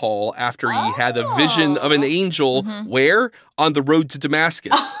became Paul after he had a vision of an angel. Where? On the road to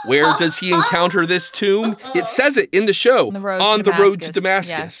Damascus. Where does he encounter this tomb? It says it in the show. On the road to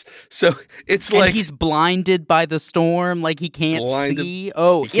Damascus. Yeah. So it's like... And he's blinded by the storm, like he can't see.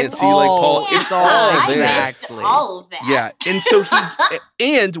 Oh, it's all... Like Paul. Yeah. It's all there. I missed all of that. Yeah, and so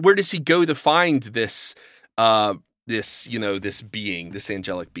and where does he go to find this... this being, this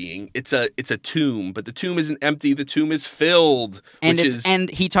angelic being? It's a tomb, but the tomb isn't empty. The tomb is filled, and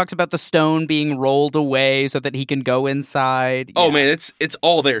he talks about the stone being rolled away so that he can go inside. Oh man, it's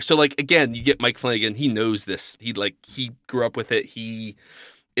all there. So like again, you get Mike Flanagan. He knows this. He grew up with it.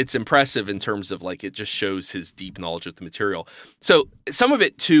 It's impressive in terms of like it just shows his deep knowledge of the material. So some of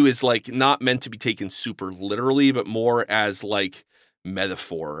it too is like not meant to be taken super literally, but more as like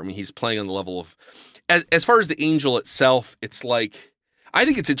metaphor. I mean, he's playing on the level of. As far as the angel itself, it's like, I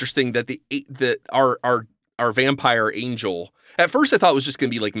think it's interesting that our vampire angel, at first I thought it was just going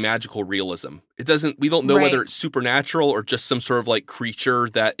to be like magical realism. We don't know whether it's supernatural or just some sort of like creature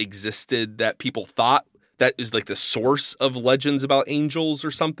that existed that people thought that is like the source of legends about angels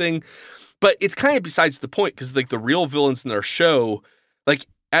or something. But it's kind of besides the point, because like the real villains in our show, like,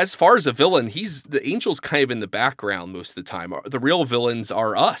 as far as a villain, the angel's kind of in the background most of the time. The real villains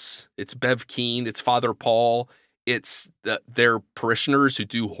are us. It's Bev Keane. It's Father Paul. It's their parishioners who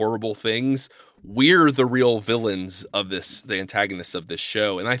do horrible things. We're the real villains of the antagonists of this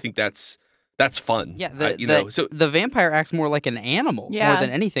show, and I think that's fun. Yeah, so the vampire acts more like an animal more than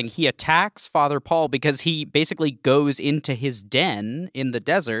anything. He attacks Father Paul because he basically goes into his den in the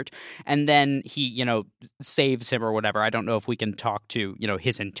desert, and then he, saves him or whatever. I don't know if we can talk to,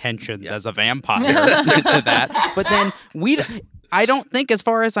 his intentions as a vampire to that. But then I don't think, as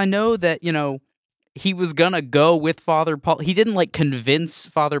far as I know, that, he was gonna go with Father Paul. He didn't convince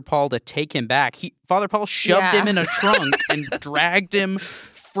Father Paul to take him back. Father Paul shoved him in a trunk and dragged him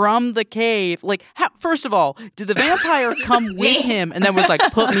from the cave. First of all, did the vampire come with him and then was like,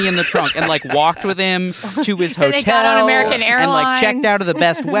 put me in the trunk, and walked with him to his hotel? They got on American Airlines and checked out of the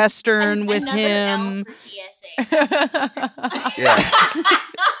Best Western with him. L for TSA.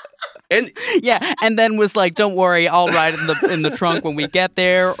 And then was like, don't worry, I'll ride in the trunk when we get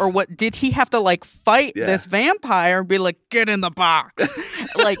there. Or what? Did he have to fight this vampire and be like, get in the box?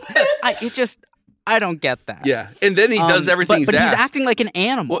 I don't get that. Yeah, and then he does everything but he's he's asked. acting like an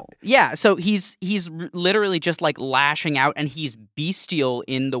animal. Well, yeah, so he's literally just lashing out, and he's bestial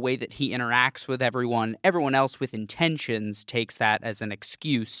in the way that he interacts with everyone. Everyone else with intentions takes that as an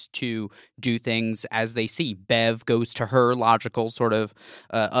excuse to do things as they see. Bev goes to her logical sort of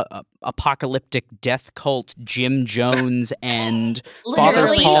apocalyptic death cult, Jim Jones and Father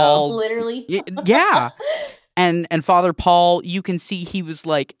Paul. Literally. Yeah. And Father Paul, you can see he was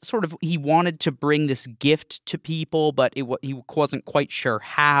like he wanted to bring this gift to people, but he wasn't quite sure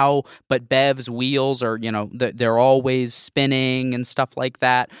how. But Bev's wheels are, they're always spinning and stuff like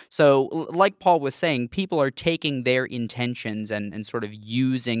that. So like Paul was saying, people are taking their intentions and sort of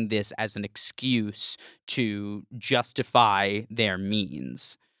using this as an excuse to justify their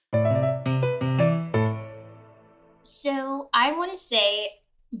means. So I want to say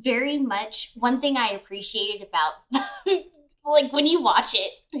very much one thing I appreciated about like when you watch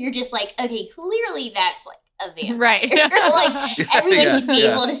it, you're just like, okay, clearly that's like a vampire. Right. Like everyone should be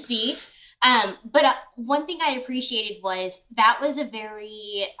able to see. But one thing I appreciated was that was a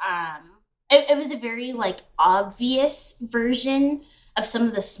very it was a very like obvious version of some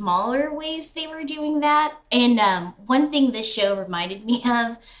of the smaller ways they were doing that. And one thing this show reminded me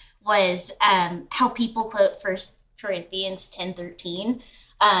of was how people quote 1 Corinthians 10:13.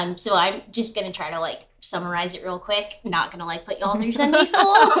 So I'm just going to try to like summarize it real quick. Not going to like put you all through Sunday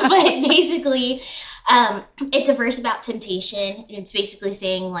school, but basically it's a verse about temptation. And it's basically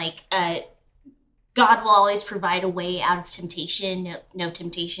saying like God will always provide a way out of temptation. No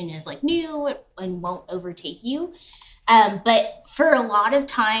temptation is like new and won't overtake you. But for a lot of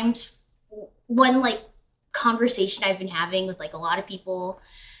times, one like conversation I've been having with like a lot of people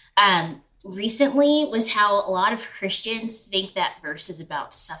recently was how a lot of Christians think that verse is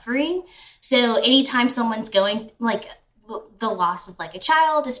about suffering. So anytime someone's going like the loss of like a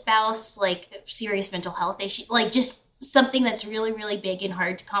child, a spouse, like serious mental health issue, like just something that's really, really big and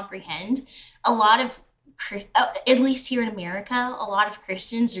hard to comprehend, a lot of, at least here in America, a lot of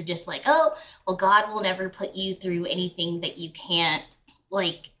Christians are just like, oh, well, God will never put you through anything that you can't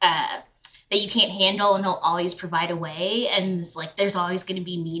like, that you can't handle, and he'll always provide a way. And it's like, there's always going to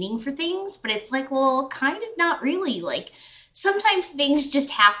be meaning for things, but it's like, well, kind of not really. Like sometimes things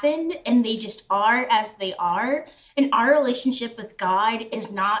just happen and they just are as they are. And our relationship with God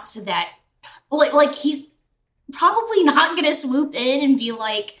is not so that like he's probably not going to swoop in and be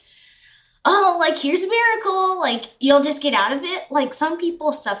like, oh, like here's a miracle, like you'll just get out of it. Like some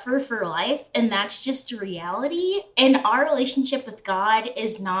people suffer for life and that's just a reality. And our relationship with God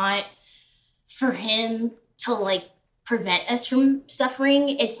is not for him to like prevent us from suffering.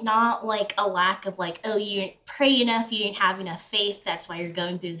 It's not like a lack of like, oh, you didn't pray enough, you didn't have enough faith, that's why you're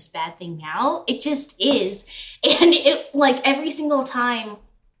going through this bad thing now. It just is. And it like every single time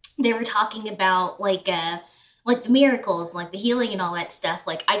they were talking about like the miracles, like the healing and all that stuff,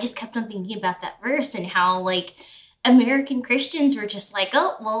 like I just kept on thinking about that verse and how like American Christians were just like,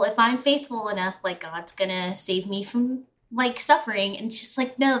 oh, well, if I'm faithful enough, like God's gonna save me from like suffering. And it's just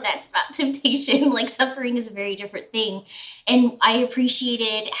like, no, that's about temptation. Like suffering is a very different thing. And I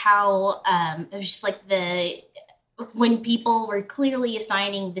appreciated how it was just like when people were clearly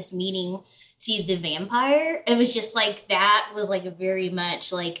assigning this meaning to the vampire, it was just like that was like a very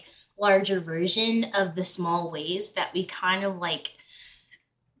much like larger version of the small ways that we kind of like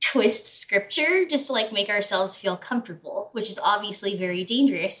twist scripture just to like make ourselves feel comfortable, which is obviously very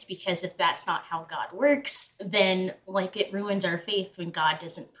dangerous, because if that's not how God works, then like it ruins our faith when God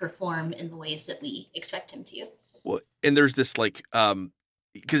doesn't perform in the ways that we expect him to. Well, and there's this like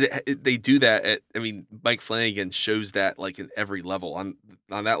because they do that Mike Flanagan shows that like in every level on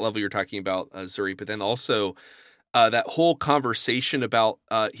that level you're talking about, Zuri, but then also that whole conversation about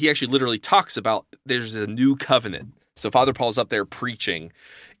he actually literally talks about there's a new covenant. So Father Paul's up there preaching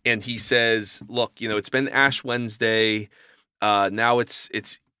and he says, look, it's been Ash Wednesday. Now it's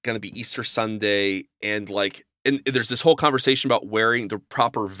going to be Easter Sunday. And there's this whole conversation about wearing the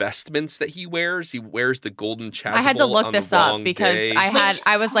proper vestments that he wears. He wears the golden chasuble. I had to look this up because day,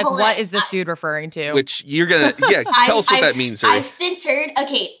 I was like, what is this dude referring to? Which you're going to, tell us what that means. I've since heard,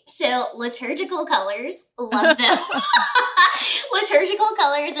 okay, so liturgical colors, love them. Liturgical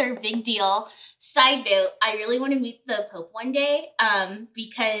colors are a big deal. Side note, I really want to meet the Pope one day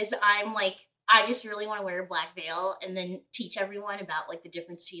because I'm like, I just really want to wear a black veil and then teach everyone about like the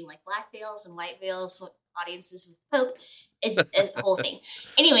difference between like black veils and white veils. So audiences with the Pope is a whole thing.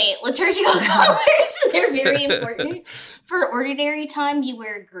 Anyway, liturgical colors, they're very important. For ordinary time, you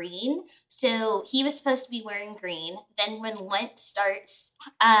wear green. So he was supposed to be wearing green. Then when Lent starts,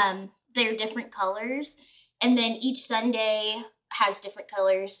 they're different colors. And then each Sunday has different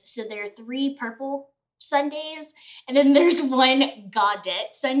colors. So there are 3 purple Sundays, and then there's one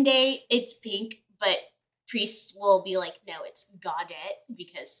Gaudete Sunday. It's pink, but priests will be like, no, it's Gaudete,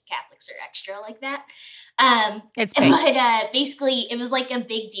 because Catholics are extra like that. It's pink. But basically, it was like a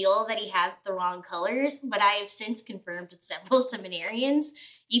big deal that he had the wrong colors, but I have since confirmed with several seminarians,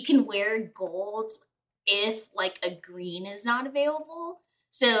 you can wear gold if like a green is not available.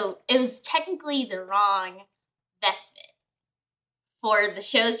 So it was technically the wrong vestment for the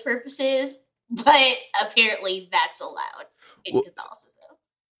show's purposes, but apparently that's allowed in Catholicism.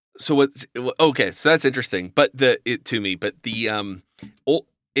 So what's okay? So that's interesting, but it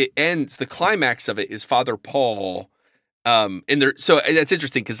ends. The climax of it is Father Paul. And there, so that's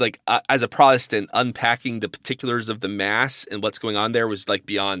interesting because, like, as a Protestant, unpacking the particulars of the Mass and what's going on there was like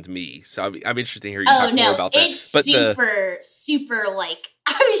beyond me. So I'm interested to hear you talk more about that. It's super like.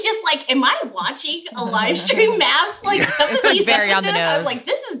 I was just like, am I watching a live stream Mass? Like some of these episodes, I was like,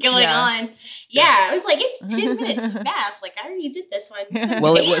 this is going on. Yeah, I was like, it's 10 minutes of Mass. Like, I already did this on Sunday.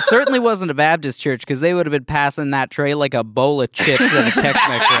 Well, it certainly wasn't a Baptist church because they would have been passing that tray like a bowl of chips at a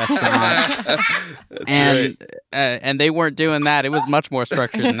Tex-Mex restaurant. And they weren't doing that. It was much more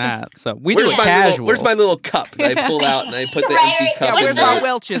structured than that. So we do it casual. Where's my little cup that I pulled out and I put the empty cup in? Where's our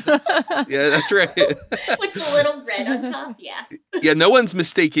Welch's? Yeah, that's right. With the little bread on top, yeah. Yeah, no one's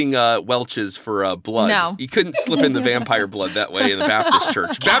mistaking Welch's for blood. No. You couldn't slip in the vampire blood that way in the Baptist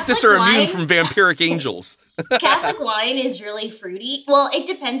church. Baptists are immune from vampiric angels. Catholic wine is really fruity. Well, it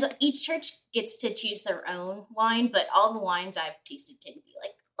depends. Each church gets to choose their own wine, but all the wines I've tasted tend to be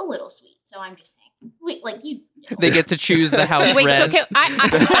like a little sweet. So I'm just saying, they get to choose the house red. So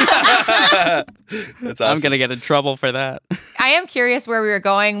That's awesome. I'm gonna get in trouble for that. I am curious where we were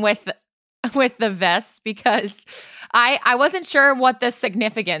going with the vests because I wasn't sure what the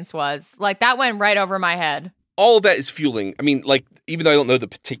significance was. Like that went right over my head. All of that is fueling. I mean, like, even though I don't know the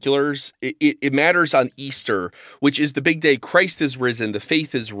particulars, it matters on Easter, which is the big day. Christ is risen. The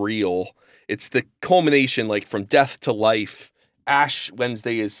faith is real. It's the culmination, like, from death to life. Ash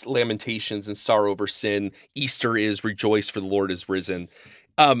Wednesday is lamentations and sorrow over sin. Easter is rejoice for the Lord is risen.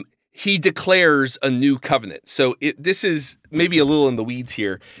 He declares a new covenant. So this is maybe a little in the weeds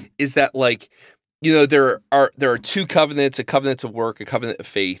here, is that, like, you know, there are two covenants, a covenant of work, a covenant of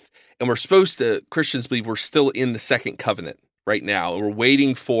faith. And we're supposed to, Christians believe we're still in the second covenant right now. And we're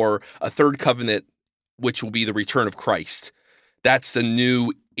waiting for a third covenant, which will be the return of Christ. That's the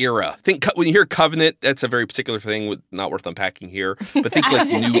new era. Think when you hear covenant, that's a very particular thing, not worth unpacking here. But think like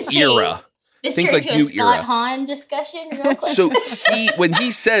new era. This turned like to a Scott Hahn discussion real quick. So when he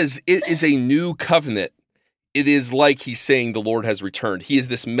says it is a new covenant, it is like he's saying the Lord has returned. He is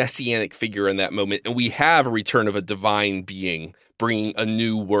this messianic figure in that moment. And we have a return of a divine being bringing a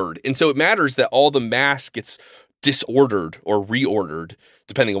new word. And so it matters that all the Mass gets disordered or reordered,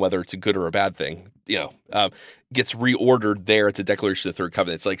 depending on whether it's a good or a bad thing, gets reordered there at the declaration of the third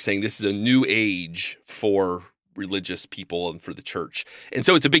covenant. It's like saying this is a new age for religious people and for the church. And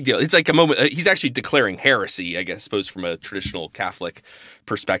so it's a big deal. It's like a moment. He's actually declaring heresy, I guess, suppose from a traditional Catholic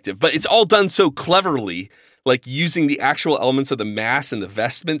perspective. But it's all done so cleverly, like using the actual elements of the Mass and the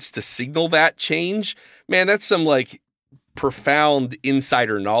vestments to signal that change. Man, that's some like profound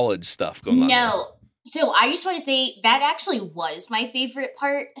insider knowledge stuff going on. No. So I just want to say that actually was my favorite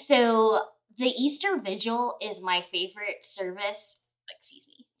part. So the Easter Vigil is my favorite service. Excuse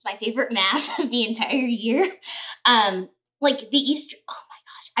me. It's my favorite Mass of the entire year. Like the Easter, oh my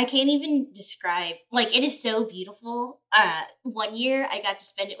gosh, I can't even describe. Like it is so beautiful. One year I got to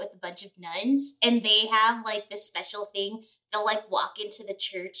spend it with a bunch of nuns, and they have like this special thing. They'll like walk into the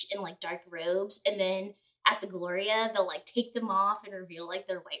church in like dark robes, and then at the Gloria, they'll like take them off and reveal like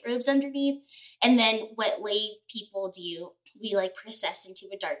their white robes underneath. And then what lay people do, we like process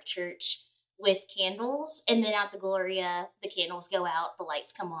into a dark church with candles. And then at the Gloria, the candles go out, the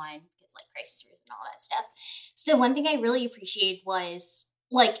lights come on because like Christ is risen and all that stuff. So one thing I really appreciated was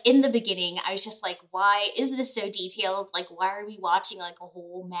like in the beginning, I was just like, why is this so detailed? Like, why are we watching like a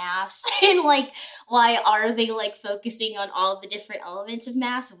whole Mass? And like, why are they like focusing on all the different elements of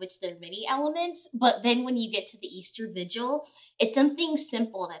Mass, of which there are many elements? But then when you get to the Easter Vigil, it's something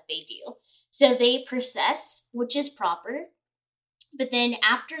simple that they do. So they process, which is proper. But then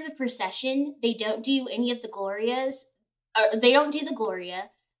after the procession, they don't do any of the Glorias. Or they don't do the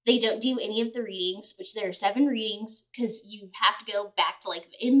Gloria. They don't do any of the readings, which there are 7 readings, because you have to go back to like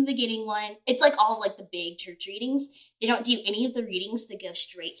in the beginning one. It's like all like the big church readings. They don't do any of the readings that go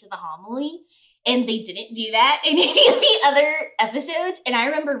straight to the homily. And they didn't do that in any of the other episodes. And I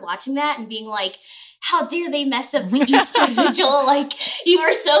remember watching that and being like, how dare they mess up the Easter Vigil? Like, you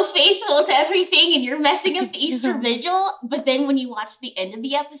were so faithful to everything and you're messing up the Easter Vigil. But then when you watch the end of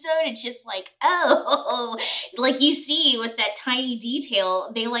the episode, it's just like, oh, like you see with that tiny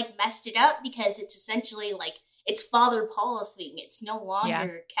detail, they like messed it up because it's essentially like, it's Father Paul's thing. It's no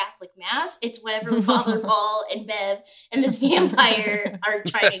longer Catholic Mass. It's whatever Father Paul and Bev and this vampire are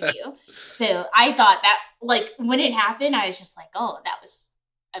trying to do. So I thought that, like, when it happened, I was just like, oh, that was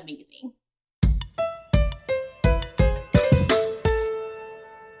amazing.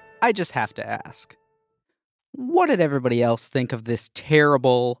 I just have to ask, what did everybody else think of this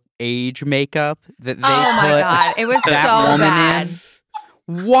terrible age makeup that they Oh my put God. It was that so woman bad.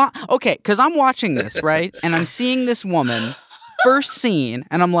 in? What? Okay, because I'm watching this, right? And I'm seeing this woman, first scene,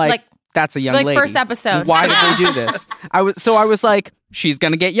 and I'm like that's a young like lady. first episode. Why did they do this? I was like, she's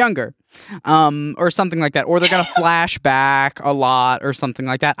gonna get younger, or something like that, or they're gonna flash back a lot, or something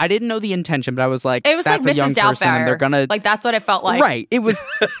like that. I didn't know the intention, but I was like, It was that's like a young Mrs. person, and they're Doubtfire. gonna Like that's what it felt like. right. It was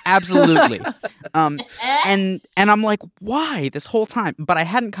absolutely, and I'm like, why this whole time? But I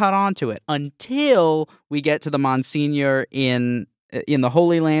hadn't caught on to it until we get to the Monsignor in the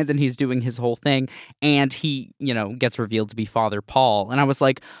Holy Land, and he's doing his whole thing, and he, gets revealed to be Father Paul, and I was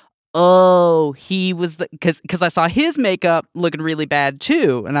like, oh, he was because I saw his makeup looking really bad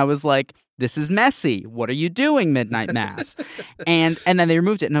too, and I was like, this is messy. What are you doing, Midnight Mass? and then they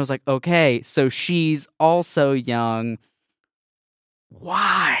removed it, and I was like, okay, so she's also young.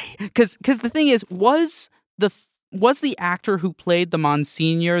 Why? Because the thing is, was the actor who played the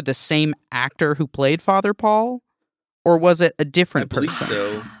Monsignor the same actor who played Father Paul, or was it a different I believe person?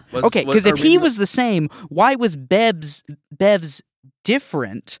 so. Okay, because if he was the same, why was Bev's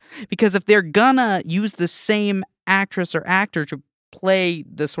different? Because if they're gonna use the same actress or actor to play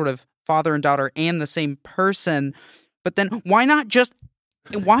the sort of father and daughter and the same person, but then why not just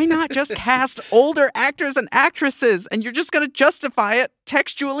cast older actors and actresses, and you're just gonna justify it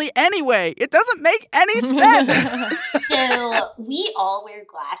textually anyway? It doesn't make any sense. So we all wear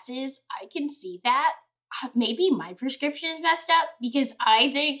glasses. I can see that. Maybe my prescription is messed up because I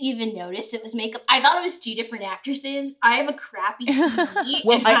didn't even notice it was makeup. I thought it was two different actresses. I have a crappy TV.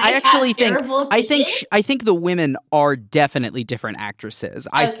 Well, and I actually think vision. I think the women are definitely different actresses.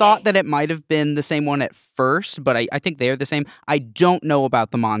 I Okay. thought that it might have been the same one at first, but I think they're the same. I don't know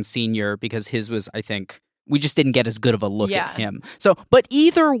about the Monsignor because his was, I think, we just didn't get as good of a look Yeah. at him. So, but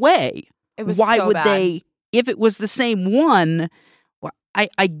either way, It was why so would bad. they? If it was the same one, well,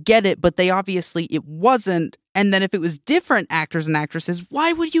 I get it, but it wasn't. And then if it was different actors and actresses,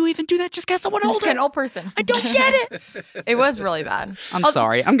 why would you even do that? Just get someone Just older. get an old person. I don't get it. It was really bad. I'm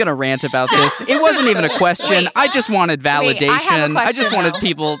sorry. I'm going to rant about this. It wasn't even a question. Wait. I just wanted validation. I have a I just question, wanted though.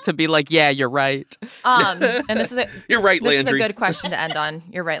 people to be like, yeah, you're right. And this is You're right, this is a Landry. good question to end on.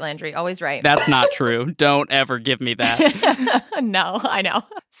 You're right, Landry. Always right. That's not true. Don't ever give me that. No, I know.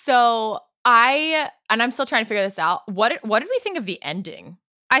 So I'm still trying to figure this out. What did we think of the ending?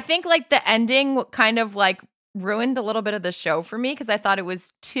 I think like the ending kind of like ruined a little bit of the show for me because I thought it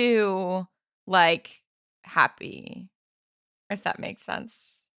was too like happy, if that makes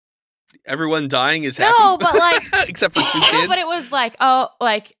sense. Everyone dying is happy. No, but like except for two kids. but it was like, oh,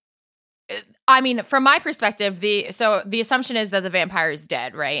 like I mean, from my perspective, the assumption is that the vampire is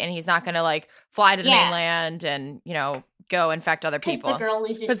dead, right? And he's not going to like fly to the Yeah. mainland and, go infect other Because people. the girl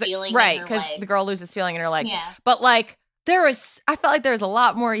loses feeling right, in her because legs. the girl loses feeling in her legs. Yeah. But like I felt like there was a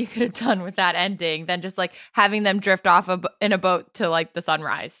lot more you could have done with that ending than just like having them drift off in a boat to like the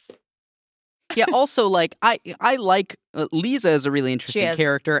sunrise. Yeah, also, like, I like Lisa is a really interesting is.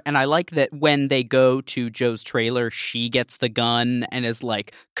 character, and I like that when they go to Joe's trailer, she gets the gun and is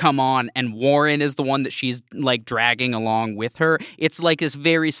like, come on, and Warren is the one that she's, like, dragging along with her. It's, like, this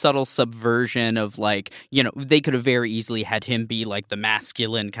very subtle subversion of, like, they could have very easily had him be, like, the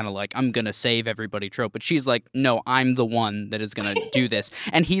masculine kind of, like, I'm gonna save everybody trope, but she's like, no, I'm the one that is gonna do this.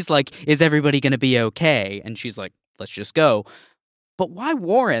 And he's like, is everybody gonna be okay? And she's like, let's just go. But why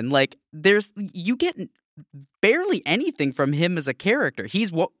Warren? Like, you get barely anything from him as a character.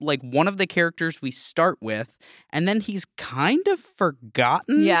 He's one of the characters we start with, and then he's kind of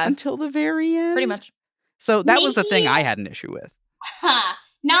forgotten until the very end. Pretty much. So that was the Maybe- thing I had an issue with.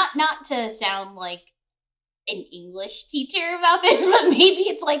 Not to sound like an English teacher about this, but maybe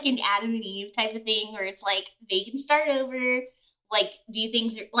it's like an Adam and Eve type of thing where it's like they can start over, like do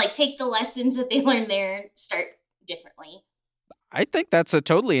things like take the lessons that they learned there and start differently. I think that's a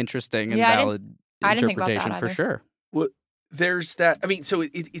totally interesting and valid I didn't think about that interpretation for either. sure. Well, there's that. I mean, so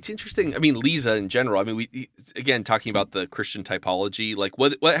it's interesting. I mean, Lisa in general. I mean, we again talking about the Christian typology. Like,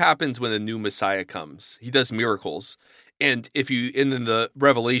 what happens when a new Messiah comes? He does miracles, and then the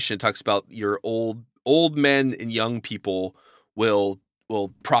Revelation talks about your old men and young people will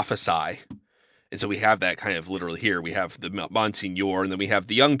prophesy. And so we have that kind of literally here. We have the Monsignor, and then we have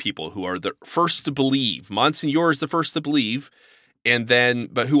the young people who are the first to believe. Monsignor is the first to believe. And then,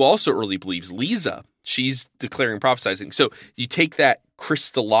 but who also early believes? Lisa. She's declaring prophesizing. So you take that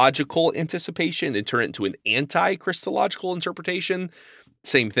Christological anticipation and turn it into an anti-Christological interpretation.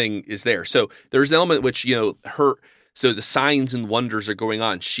 Same thing is there. So there's an element which, so the signs and wonders are going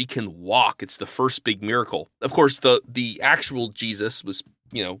on. She can walk. It's the first big miracle. Of course, the actual Jesus was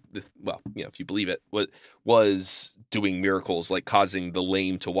if you believe it, was doing miracles like causing the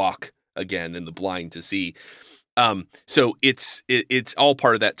lame to walk again and the blind to see. So it's all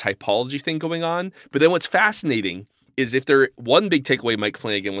part of that typology thing going on. But then what's fascinating is one big takeaway Mike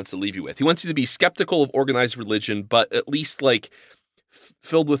Flanagan wants to leave you with. He wants you to be skeptical of organized religion, but at least like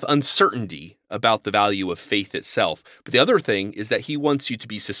filled with uncertainty about the value of faith itself. But the other thing is that he wants you to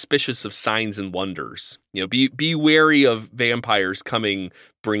be suspicious of signs and wonders. Be wary of vampires coming,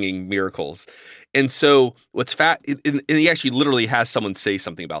 bringing miracles. And so and he actually literally has someone say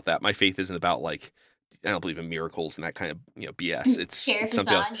something about that. My faith isn't about like, I don't believe in miracles and that kind of BS. It's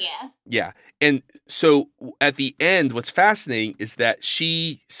something else. Yeah. And so at the end, what's fascinating is that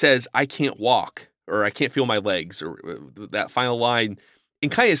she says, "I can't walk," or "I can't feel my legs," or that final line,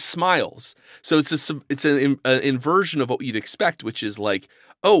 and kind of smiles. So it's an inversion of what you'd expect, which is like,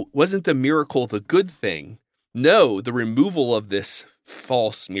 oh, wasn't the miracle the good thing? No, the removal of this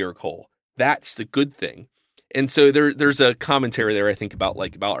false miracle, that's the good thing. And so there's a commentary there, I think, about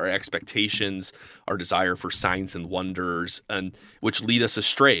our expectations, our desire for signs and wonders, and which lead us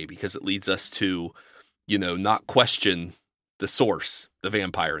astray because it leads us to, not question the source, the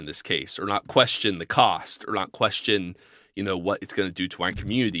vampire in this case, or not question the cost, or not question, what it's going to do to my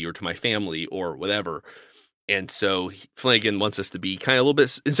community or to my family or whatever. And so Flanagan wants us to be kind of a little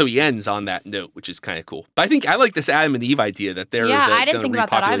bit, and so he ends on that note, which is kind of cool. But I think I like this Adam and Eve idea that they're I didn't think about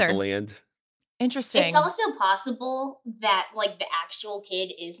that either. The land. Interesting. It's also possible that like the actual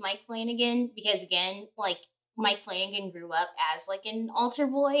kid is Mike Flanagan because again, like Mike Flanagan grew up as like an altar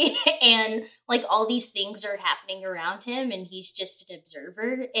boy and like all these things are happening around him and he's just an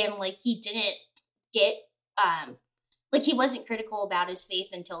observer and like he didn't get like he wasn't critical about his faith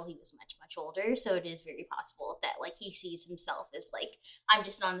until he was much, much older. So it is very possible that like he sees himself as like, I'm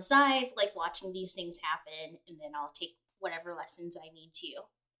just on the side, like watching these things happen and then I'll take whatever lessons I need to.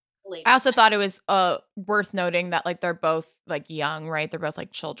 Later. I also thought it was worth noting that like they're both like young, right? They're both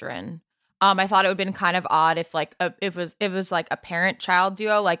like children. I thought it would have been kind of odd if like it was like a parent-child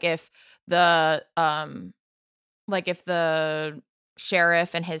duo, like if the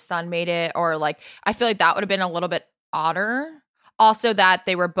sheriff and his son made it, or like I feel like that would have been a little bit odder. Also that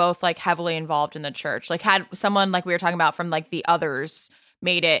they were both like heavily involved in the church. Like had someone like we were talking about from like the others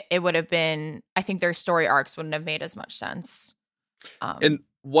made it, it would have been, I think their story arcs wouldn't have made as much sense. And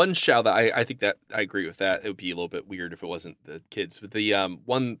one shout that I think that I agree with that. It would be a little bit weird if it wasn't the kids. But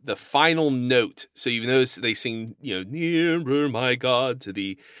the final note. So you notice they sing, nearer my God to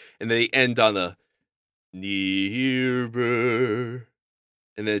thee, and they end on a nearer,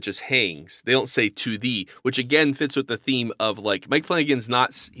 and then it just hangs. They don't say to thee, which again fits with the theme of like Mike Flanagan's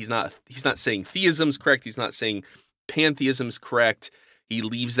he's not saying theism's correct. He's not saying pantheism's correct. He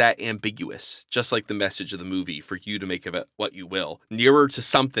leaves that ambiguous, just like the message of the movie, for you to make of it what you will. Nearer to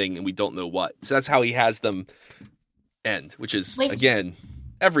something, and we don't know what. So that's how he has them end, which is, again,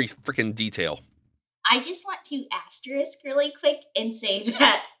 every freaking detail. I just want to asterisk really quick and say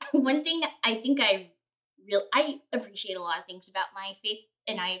that one thing I think I appreciate a lot of things about my faith,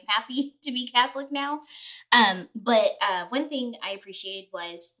 and I am happy to be Catholic now. But one thing I appreciated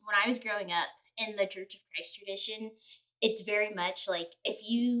was when I was growing up in the Church of Christ tradition, it's very much like if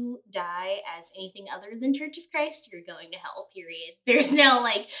you die as anything other than Church of Christ, you're going to hell, period. There's no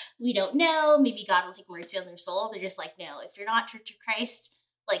like, we don't know, maybe God will take mercy on their soul. They're just like, no, if you're not Church of Christ,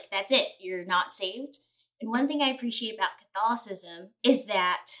 like that's it. You're not saved. And one thing I appreciate about Catholicism is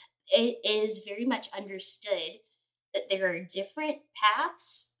that it is very much understood that there are different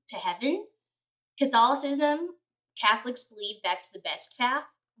paths to heaven. Catholicism, Catholics believe that's the best path,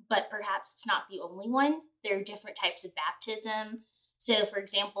 but perhaps it's not the only one. There are different types of baptism. So, for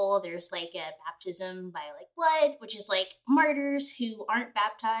example, there's like a baptism by like blood, which is like martyrs who aren't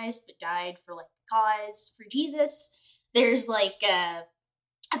baptized but died for like a cause for Jesus. There's like I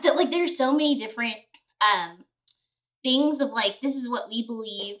feel like there's so many different things of like, this is what we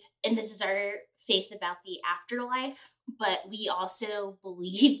believe and this is our faith about the afterlife, but we also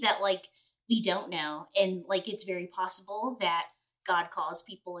believe that like we don't know, and like it's very possible that God calls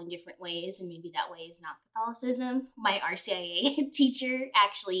people in different ways, and maybe that way is not Catholicism. My RCIA teacher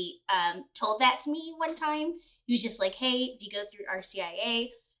actually told that to me one time. He was just like, hey, if you go through RCIA,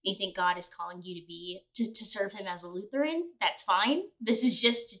 you think God is calling you to serve him as a Lutheran, that's fine. This is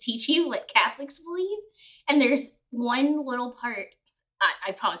just to teach you what Catholics believe. And there's one little part,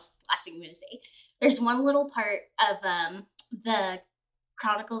 I promise last thing I'm going to say. There's one little part of the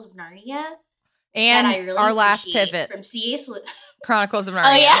Chronicles of Narnia and that I really our last pivot from C.S. Lewis. Chronicles of Narnia.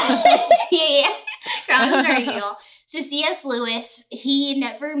 Oh, yeah. yeah. Chronicles of Narnia. So C.S. Lewis, he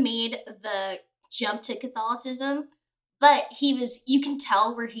never made the jump to Catholicism, but you can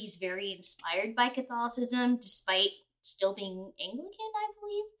tell where he's very inspired by Catholicism, despite still being Anglican, I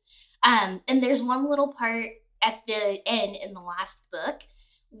believe. And there's one little part at the end in the last book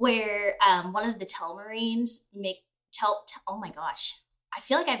where one of the Telmarines oh my gosh, I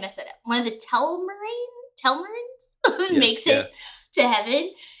feel like I messed it up. One of the Telmarines makes it to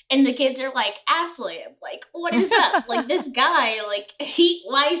heaven, and the kids are like, Aslan, like, what is up? Like, this guy, like,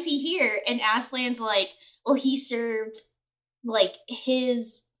 why is he here? And Aslan's like, well, he served like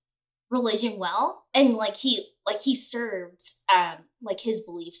his religion well, and like he served like his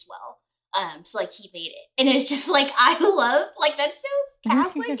beliefs well. So like he made it. And it's just like, I love, like, that's so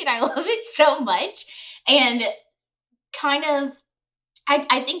Catholic and I love it so much. And kind of,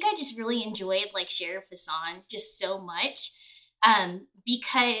 I think I just really enjoyed like Sheriff Hassan just so much.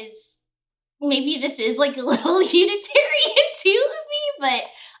 Because maybe this is like a little Unitarian too of me, but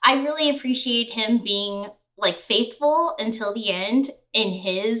I really appreciate him being like faithful until the end in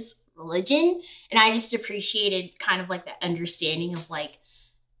his religion. And I just appreciated kind of like that understanding of like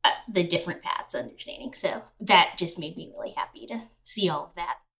the different paths understanding. So that just made me really happy to see all of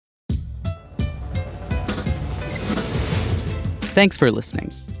that. Thanks for listening.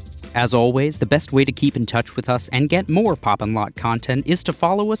 As always, the best way to keep in touch with us and get more Pop and Lock content is to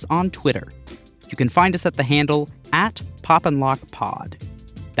follow us on Twitter. You can find us at the handle @PopandLockPod.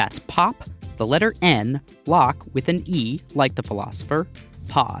 That's Pop, the letter N, Lock with an E, like the philosopher,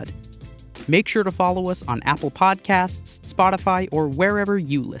 Pod. Make sure to follow us on Apple Podcasts, Spotify, or wherever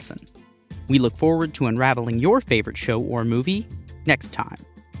you listen. We look forward to unraveling your favorite show or movie next time.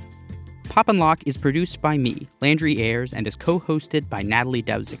 Pop and Lock is produced by me, Landry Ayers, and is co-hosted by Natalie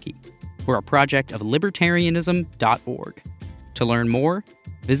Dowzicki. We're a project of libertarianism.org. To learn more,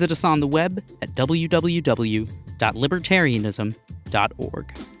 visit us on the web at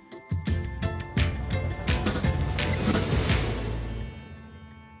www.libertarianism.org.